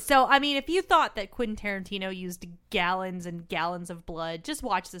 Yeah. So, I mean, if you thought that Quentin Tarantino used gallons and gallons of blood, just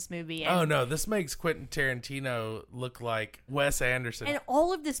watch this movie. Oh, no. This makes Quentin Tarantino look like Wes Anderson. And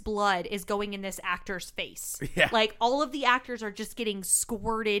all of this blood is going in this actor's face. Yeah. Like, all of the actors are just getting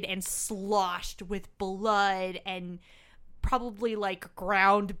squirted and sloshed with blood and probably like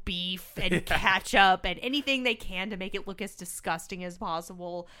ground beef and ketchup and anything they can to make it look as disgusting as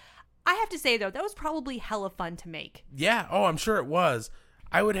possible. I have to say, though, that was probably hella fun to make. Yeah. Oh, I'm sure it was.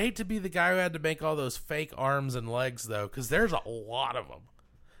 I would hate to be the guy who had to make all those fake arms and legs, though, because there's a lot of them.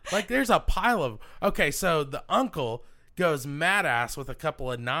 Like, there's a pile of... Okay, so the uncle goes mad-ass with a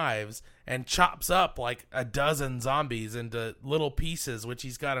couple of knives and chops up, like, a dozen zombies into little pieces, which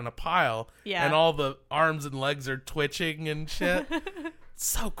he's got in a pile. Yeah. And all the arms and legs are twitching and shit.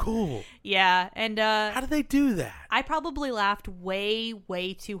 So cool. Yeah, and How do they do that? I probably laughed way,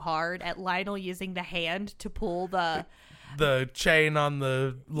 way too hard at Lionel using the hand to pull the chain on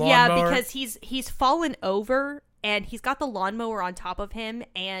the lawnmower. Yeah, because he's fallen over and he's got the lawnmower on top of him,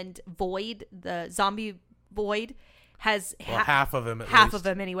 and Void, the zombie Void, has half of him. Half of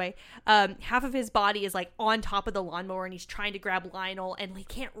him, anyway. Half of his body is like on top of the lawnmower, and he's trying to grab Lionel, and he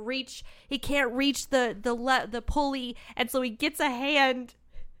can't reach. He can't reach the pulley, and so he gets a hand,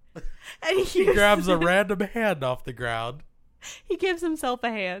 and he grabs a random hand off the ground. He gives himself a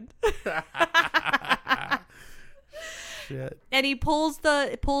hand. Shit. And he pulls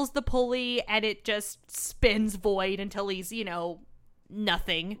the pulley, and it just spins Void until he's,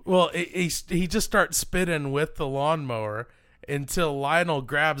 nothing. Well, he just starts spinning with the lawnmower until Lionel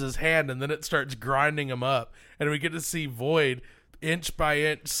grabs his hand, and then it starts grinding him up, and we get to see Void inch by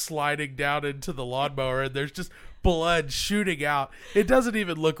inch sliding down into the lawnmower, and there's just blood shooting out. It doesn't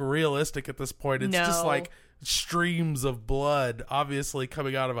even look realistic at this point. It's just like streams of blood obviously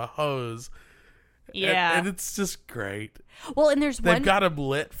coming out of a hose. Yeah. And it's just great. Well, and they've got him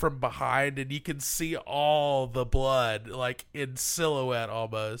lit from behind, and you can see all the blood, like in silhouette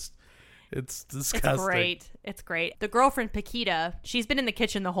almost. It's disgusting. It's great. The girlfriend, Paquita, she's been in the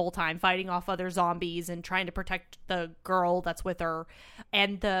kitchen the whole time fighting off other zombies and trying to protect the girl that's with her.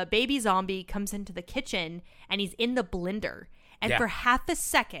 And the baby zombie comes into the kitchen, and he's in the blender. And for half a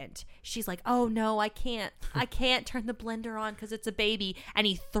second, she's like, oh, no, I can't turn the blender on because it's a baby. And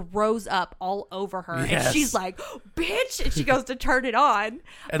he throws up all over her. Yes. And she's like, bitch. And she goes to turn it on.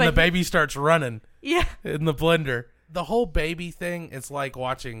 And the baby starts running in the blender. The whole baby thing, it's like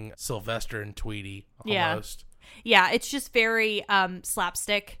watching Sylvester and Tweety almost. Yeah, it's just very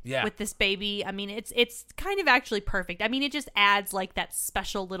slapstick with this baby. I mean, it's kind of actually perfect. I mean, it just adds like that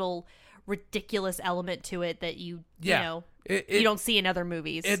special little ridiculous element to it that you don't see in other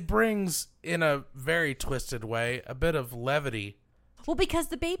movies. It brings, in a very twisted way, a bit of levity. Well, because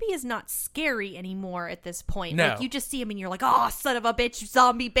the baby is not scary anymore at this point. No. Like, you just see him and you're like, oh, son of a bitch,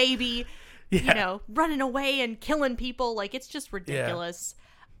 zombie baby, running away and killing people. Like, it's just ridiculous.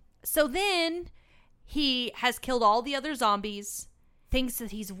 So then he has killed all the other zombies, thinks that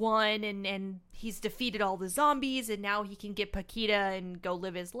he's won, and he's defeated all the zombies, and now he can get Paquita and go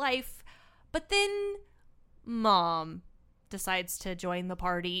live his life. But then Mom decides to join the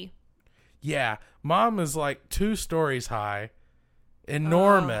party. Yeah, Mom is like 2 stories high,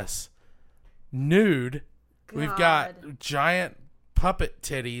 enormous, nude. God. We've got giant puppet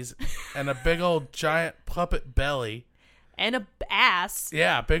titties and a big old giant puppet belly. And a ass.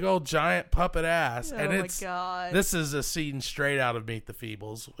 Yeah, big old giant puppet ass. Oh, and my God. This is a scene straight out of Meet the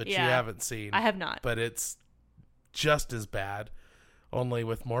Feebles, which you haven't seen. I have not. But it's just as bad, only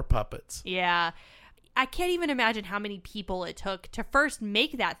with more puppets. Yeah. I can't even imagine how many people it took to first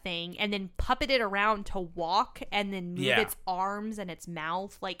make that thing and then puppet it around to walk and then move its arms and its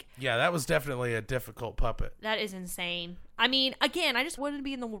mouth. Like, yeah, that was definitely a difficult puppet. That is insane. I mean, again, I just wanted to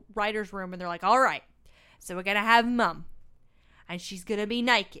be in the writer's room and they're like, all right, so we're going to have Mom. And she's going to be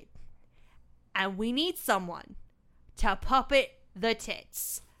naked. And we need someone to puppet the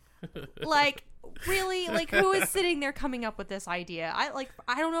tits. Like, really? Like, who is sitting there coming up with this idea? I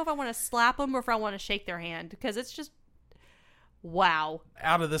don't know if I want to slap them or if I want to shake their hand. Because it's just, wow.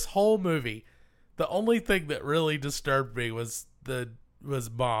 Out of this whole movie, the only thing that really disturbed me was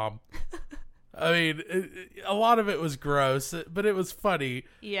Mom. I mean, a lot of it was gross, but it was funny.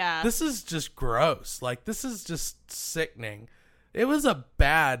 Yeah. This is just gross. Like, this is just sickening. It was a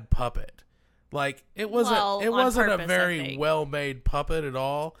bad puppet. Like, it wasn't a very well-made puppet at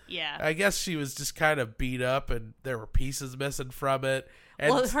all. Yeah. I guess she was just kind of beat up and there were pieces missing from it.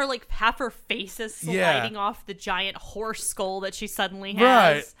 And well, her, like, half her face is sliding off the giant horse skull that she suddenly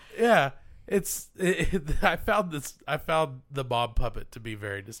has. Right. Yeah. I found the Mom puppet to be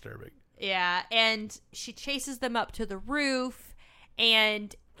very disturbing. Yeah, and she chases them up to the roof,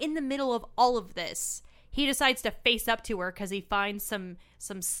 and in the middle of all of this, he decides to face up to her because he finds some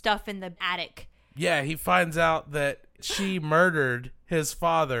stuff in the attic. Yeah, he finds out that she murdered his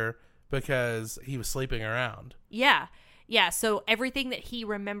father because he was sleeping around. Yeah, so everything that he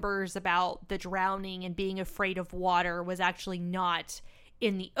remembers about the drowning and being afraid of water was actually not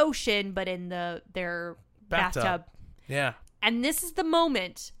in the ocean, but in their bathtub. Yeah. And this is the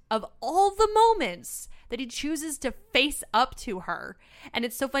moment of all the moments that he chooses to face up to her. And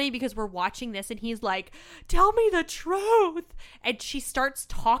it's so funny because we're watching this and he's like, tell me the truth. And she starts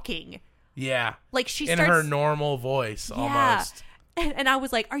talking. Yeah. Like she starts... In her normal voice, almost. And I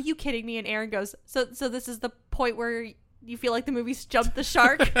was like, are you kidding me? And Aaron goes, so this is the point where you feel like the movie's jumped the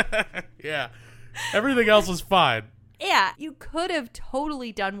shark? Yeah. Everything else was fine. Yeah, you could have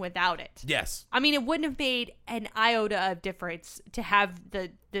totally done without it. Yes. I mean, it wouldn't have made an iota of difference to have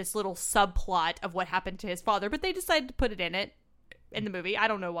this little subplot of what happened to his father, but they decided to put it in the movie. I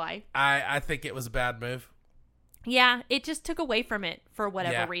don't know why. I think it was a bad move. Yeah, it just took away from it for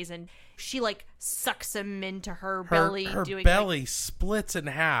whatever Yeah. reason. She like sucks him into her belly. Her doing belly splits in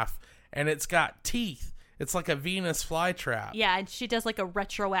half, and it's got teeth. It's like a Venus flytrap. Yeah, and she does like a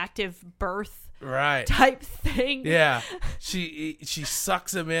retroactive birth Right. type thing. Yeah. She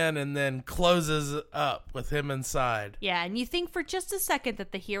sucks him in and then closes up with him inside. Yeah, and you think for just a second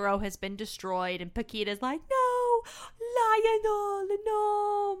that the hero has been destroyed, and Paquita's like, no, Lionel,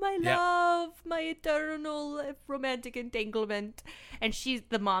 no, my Yep. love, my eternal romantic entanglement. And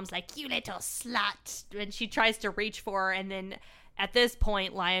the mom's like, you little slut. And she tries to reach for her, and then at this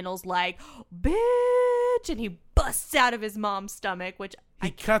point, Lionel's like, bitch, and he busts out of his mom's stomach, which He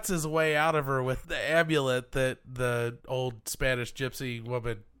cuts his way out of her with the amulet that the old Spanish gypsy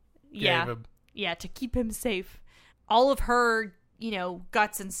woman gave him. Yeah, to keep him safe. All of her,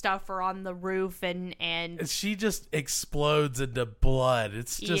 guts and stuff are on the roof, and She just explodes into blood.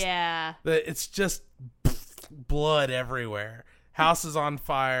 It's just it's just blood everywhere. House is on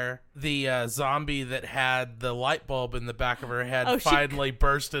fire. The zombie that had the light bulb in the back of her head finally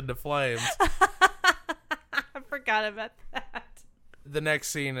burst into flames. I forgot about that. The next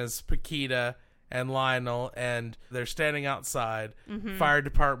scene is Paquita and Lionel, and they're standing outside. Mm-hmm. Fire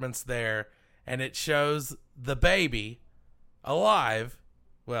department's there, and it shows the baby alive.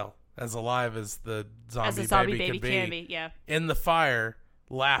 Well, as alive as the zombie baby can be. Yeah. In the fire,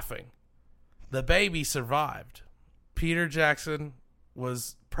 laughing. The baby survived. Peter Jackson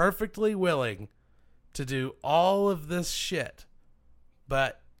was perfectly willing to do all of this shit,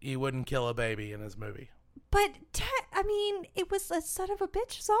 but he wouldn't kill a baby in his movie. But, it was a son of a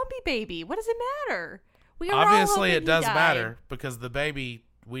bitch zombie baby. What does it matter? We were all Obviously, hoping it does he died. matter because the baby,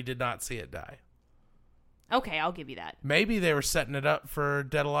 we did not see it die. Okay, I'll give you that. Maybe they were setting it up for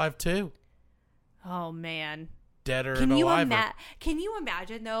Dead Alive 2. Oh, man. Deader Can and you Alive. Can you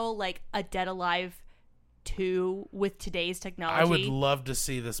imagine, though, like a Dead Alive 2 with today's technology? I would love to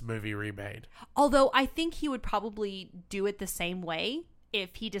see this movie remade. Although I think he would probably do it the same way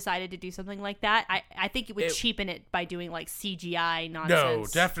if he decided to do something like that. I think it would cheapen it by doing like CGI nonsense. No,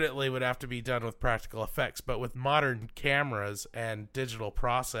 definitely would have to be done with practical effects, but with modern cameras and digital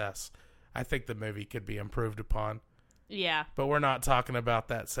process, I think the movie could be improved upon. Yeah. But we're not talking about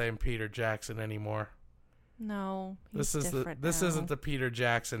that same Peter Jackson anymore. No, This isn't the Peter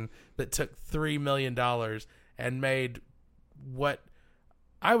Jackson that took $3 million and made what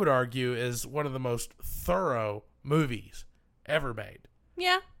I would argue is one of the most thorough movies ever made.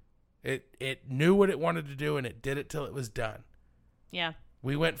 Yeah. It knew what it wanted to do and it did it till it was done. Yeah.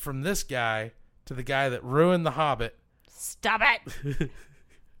 We went from this guy to the guy that ruined The Hobbit. Stop it.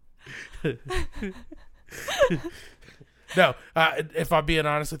 No, if I'm being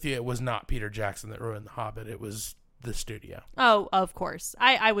honest with you, it was not Peter Jackson that ruined The Hobbit. It was the studio. Oh, of course.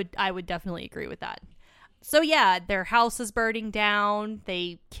 I would definitely agree with that. So yeah, their house is burning down.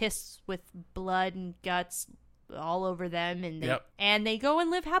 They kiss with blood and guts all over them, and they go and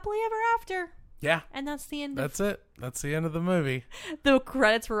live happily ever after. Yeah. And that's the end. That's it. That's the end of the movie. The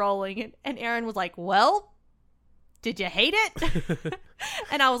credits were rolling, and Aaron was like, well, did you hate it?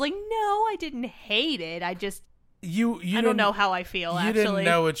 And I was like, no, I didn't hate it. I just... I don't know how I feel, actually. You didn't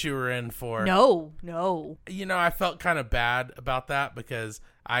know what you were in for. No. I felt kind of bad about that because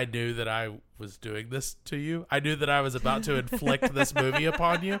I knew that I was doing this to you. I knew that I was about to inflict this movie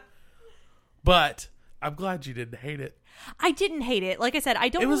upon you. But I'm glad you didn't hate it. I didn't hate it. Like I said, I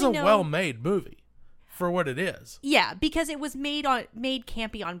don't It was really a know. well-made movie for what it is. Yeah, because it was made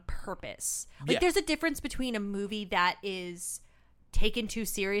campy on purpose. Like, there's a difference between a movie that is taken too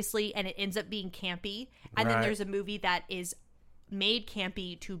seriously and it ends up being campy, and then there's a movie that is made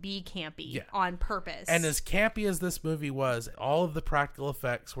campy to be campy on purpose. And as campy as this movie was, all of the practical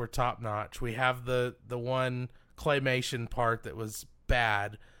effects were top-notch. We have the one claymation part that was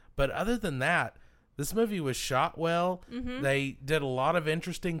bad, but other than that, this movie was shot well. Mm-hmm. They did a lot of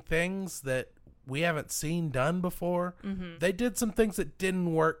interesting things that we haven't seen done before. Mm-hmm. They did some things that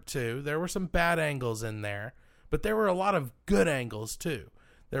didn't work too. There were some bad angles in there, but there were a lot of good angles too.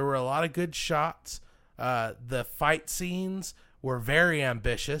 There were a lot of good shots. The fight scenes were very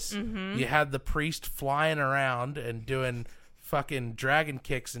ambitious. Mm-hmm. You had the priest flying around and doing fucking dragon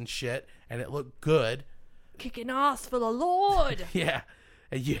kicks and shit, and it looked good. Kicking ass for the Lord. Yeah.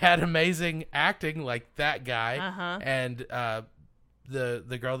 And you had amazing acting like that guy. And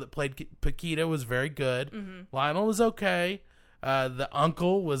the girl that played Paquita was very good. Mm-hmm. Lionel was okay. The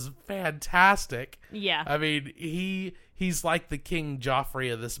uncle was fantastic. Yeah. I mean, he's like the King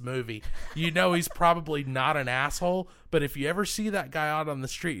Joffrey of this movie. You know he's probably not an asshole, but if you ever see that guy out on the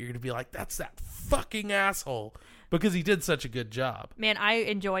street, you're going to be like, that's that fucking asshole. Because he did such a good job. Man, I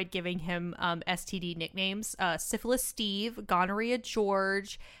enjoyed giving him STD nicknames. Syphilis Steve, Gonorrhea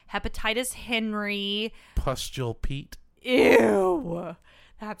George, Hepatitis Henry. Pustule Pete. Ew.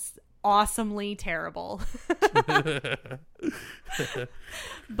 That's awesomely terrible.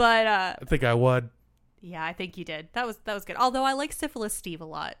 But I think I won. yeah, I think you did. That was good. Although I like Syphilis Steve a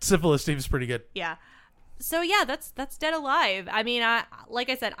lot. Syphilis Steve's pretty good. Yeah. So yeah, that's Dead Alive. I mean, like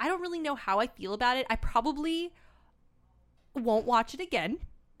I said, I don't really know how I feel about it. I probably won't watch it again,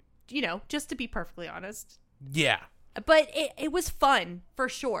 just to be perfectly honest. Yeah. But it was fun, for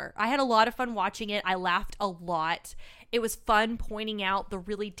sure. I had a lot of fun watching it. I laughed a lot. It was fun pointing out the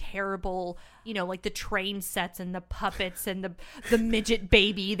really terrible, like the train sets and the puppets and the midget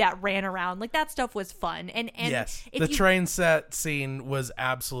baby that ran around. Like, that stuff was fun. And yes, the train set scene was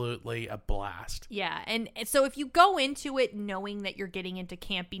absolutely a blast. Yeah, and so if you go into it knowing that you're getting into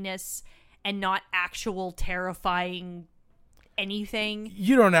campiness and not actual terrifying anything,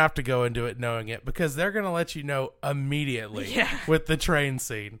 you don't have to go into it knowing it, because they're going to let you know immediately with the train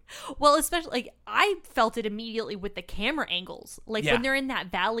scene. Well, especially, like, I felt it immediately with the camera angles. Like, when they're in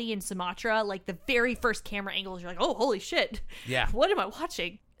that valley in Sumatra, like, the very first camera angles, you're like, oh, holy shit. Yeah. What am I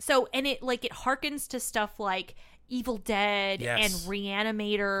watching? So, and it harkens to stuff like Evil Dead and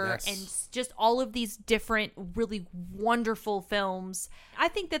Reanimator and just all of these different really wonderful films. I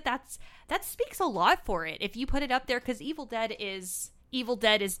think that speaks a lot for it if you put it up there, because Evil Dead is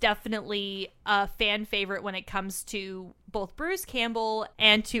definitely a fan favorite when it comes to both Bruce Campbell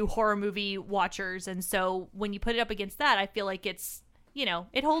and to horror movie watchers. And so when you put it up against that, I feel like it's,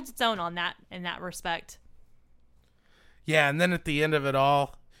 it holds its own on that, in that respect. Yeah, and then at the end of it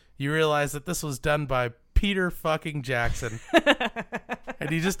all, you realize that this was done by Peter fucking Jackson.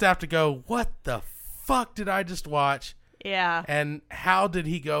 And you just have to go, what the fuck did I just watch? Yeah. And how did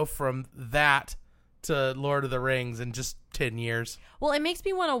he go from that to Lord of the Rings in just 10 years? Well, it makes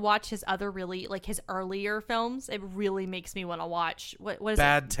me want to watch his other his earlier films. It really makes me want to watch. What is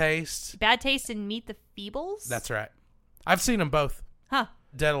Bad it? Taste. Bad Taste and Meet the Feebles? That's right. I've seen them both. Huh.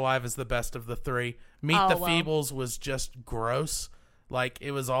 Dead Alive is the best of the three. Meet the Feebles was just gross. Like, it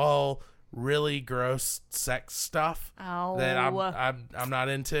was all really gross sex stuff that I'm not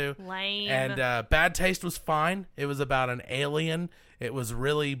into. Lame. And Bad Taste was fine. It was about an alien. It was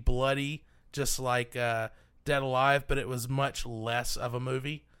really bloody, just like Dead Alive, but it was much less of a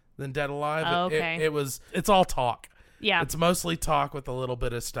movie than Dead Alive. Oh, okay. It's all talk. Yeah. It's mostly talk with a little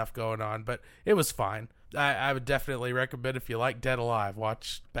bit of stuff going on, but it was fine. I would definitely recommend, if you like Dead Alive,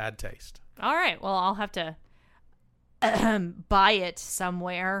 watch Bad Taste. All right. Well, I'll have to buy it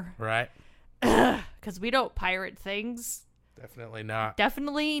somewhere. Right. Because we don't pirate things. Definitely not.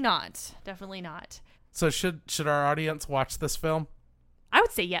 Definitely not. So should our audience watch this film? I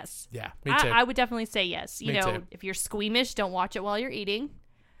would say yes. Yeah, me too. I would definitely say yes. Me too. If you're squeamish, don't watch it while you're eating.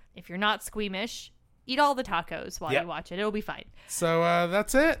 If you're not squeamish, eat all the tacos while you watch it. It'll be fine. So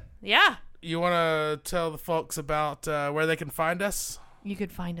that's it. Yeah. You want to tell the folks about where they can find us? You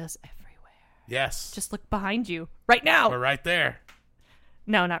could find us everywhere. Yes. Just look behind you right now. We're right there.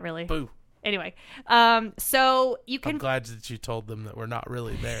 No, not really. Boo. Anyway, so you can... I'm glad that you told them that we're not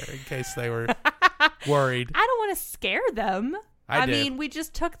really there, in case they were worried. I don't want to scare them. I mean, we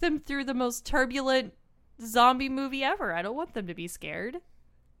just took them through the most turbulent zombie movie ever. I don't want them to be scared.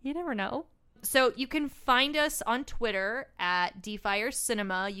 You never know. So you can find us on Twitter at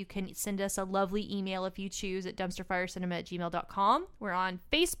dfirecinema. You can send us a lovely email if you choose at dumpsterfirecinema@gmail.com. We're on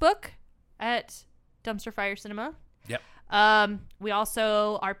Facebook at dumpsterfirecinema. Yep. We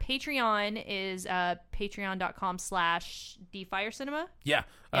also, our Patreon is patreon.com/dfirecinema. Yeah.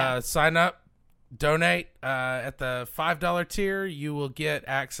 Sign up, donate. At the $5 tier, you will get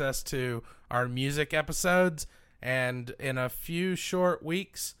access to our music episodes, and in a few short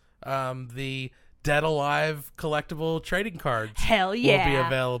weeks, the Dead Alive collectible trading cards will be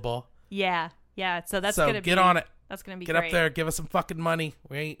available. Yeah. So that's gonna get on it. That's gonna be get great. Up there. Give us some fucking money.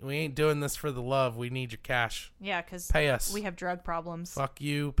 We ain't doing this for the love. We need your cash. Yeah, because pay us. We have drug problems. Fuck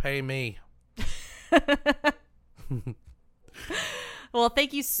you. Pay me. Well,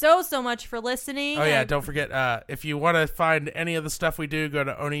 thank you so much for listening. Oh yeah, don't forget, if you want to find any of the stuff we do, go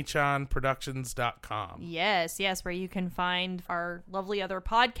to onichanproductions.com. Yes, where you can find our lovely other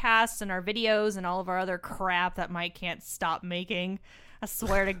podcasts and our videos and all of our other crap that Mike can't stop making. I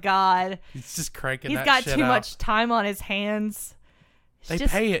swear to God. He's just cranking He's that got shit too out. much time on his hands. They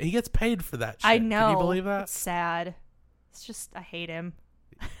pay it. He gets paid for that shit. I know. Can you believe that? It's sad. It's just, I hate him.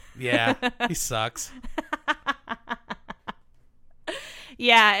 Yeah, he sucks.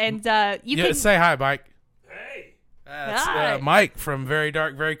 Yeah, and you can say hi, Mike. Hey, that's Hi. Mike from Very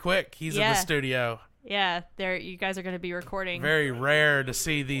Dark, Very Quick. He's in the studio. Yeah, there. You guys are going to be recording. Very rare to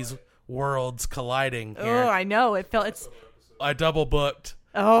see these worlds colliding here. Oh, I know. It's. I double booked.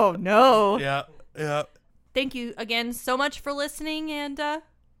 Oh no. Yeah. Thank you again so much for listening, and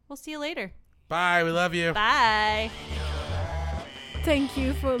we'll see you later. Bye. We love you. Bye. Thank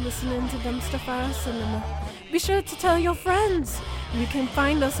you for listening to Dumpster Fire Cinema. Be sure to tell your friends. You can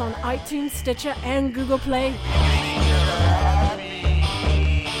find us on iTunes, Stitcher, and Google Play.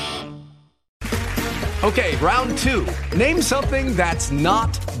 Okay, round 2. Name something that's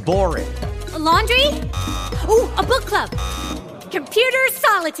not boring. A laundry? Ooh, a book club. Computer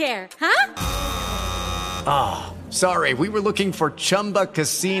solitaire, huh? Ah, sorry, we were looking for Chumba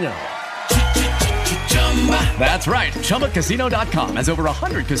Casino. That's right, ChumbaCasino.com has over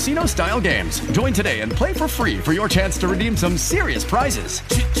 100 casino-style games. Join today and play for free for your chance to redeem some serious prizes.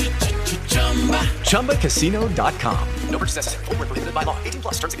 ChumbaCasino.com. No purchase necessary. Void where prohibited by law. 18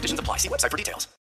 plus terms and conditions apply. See website for details.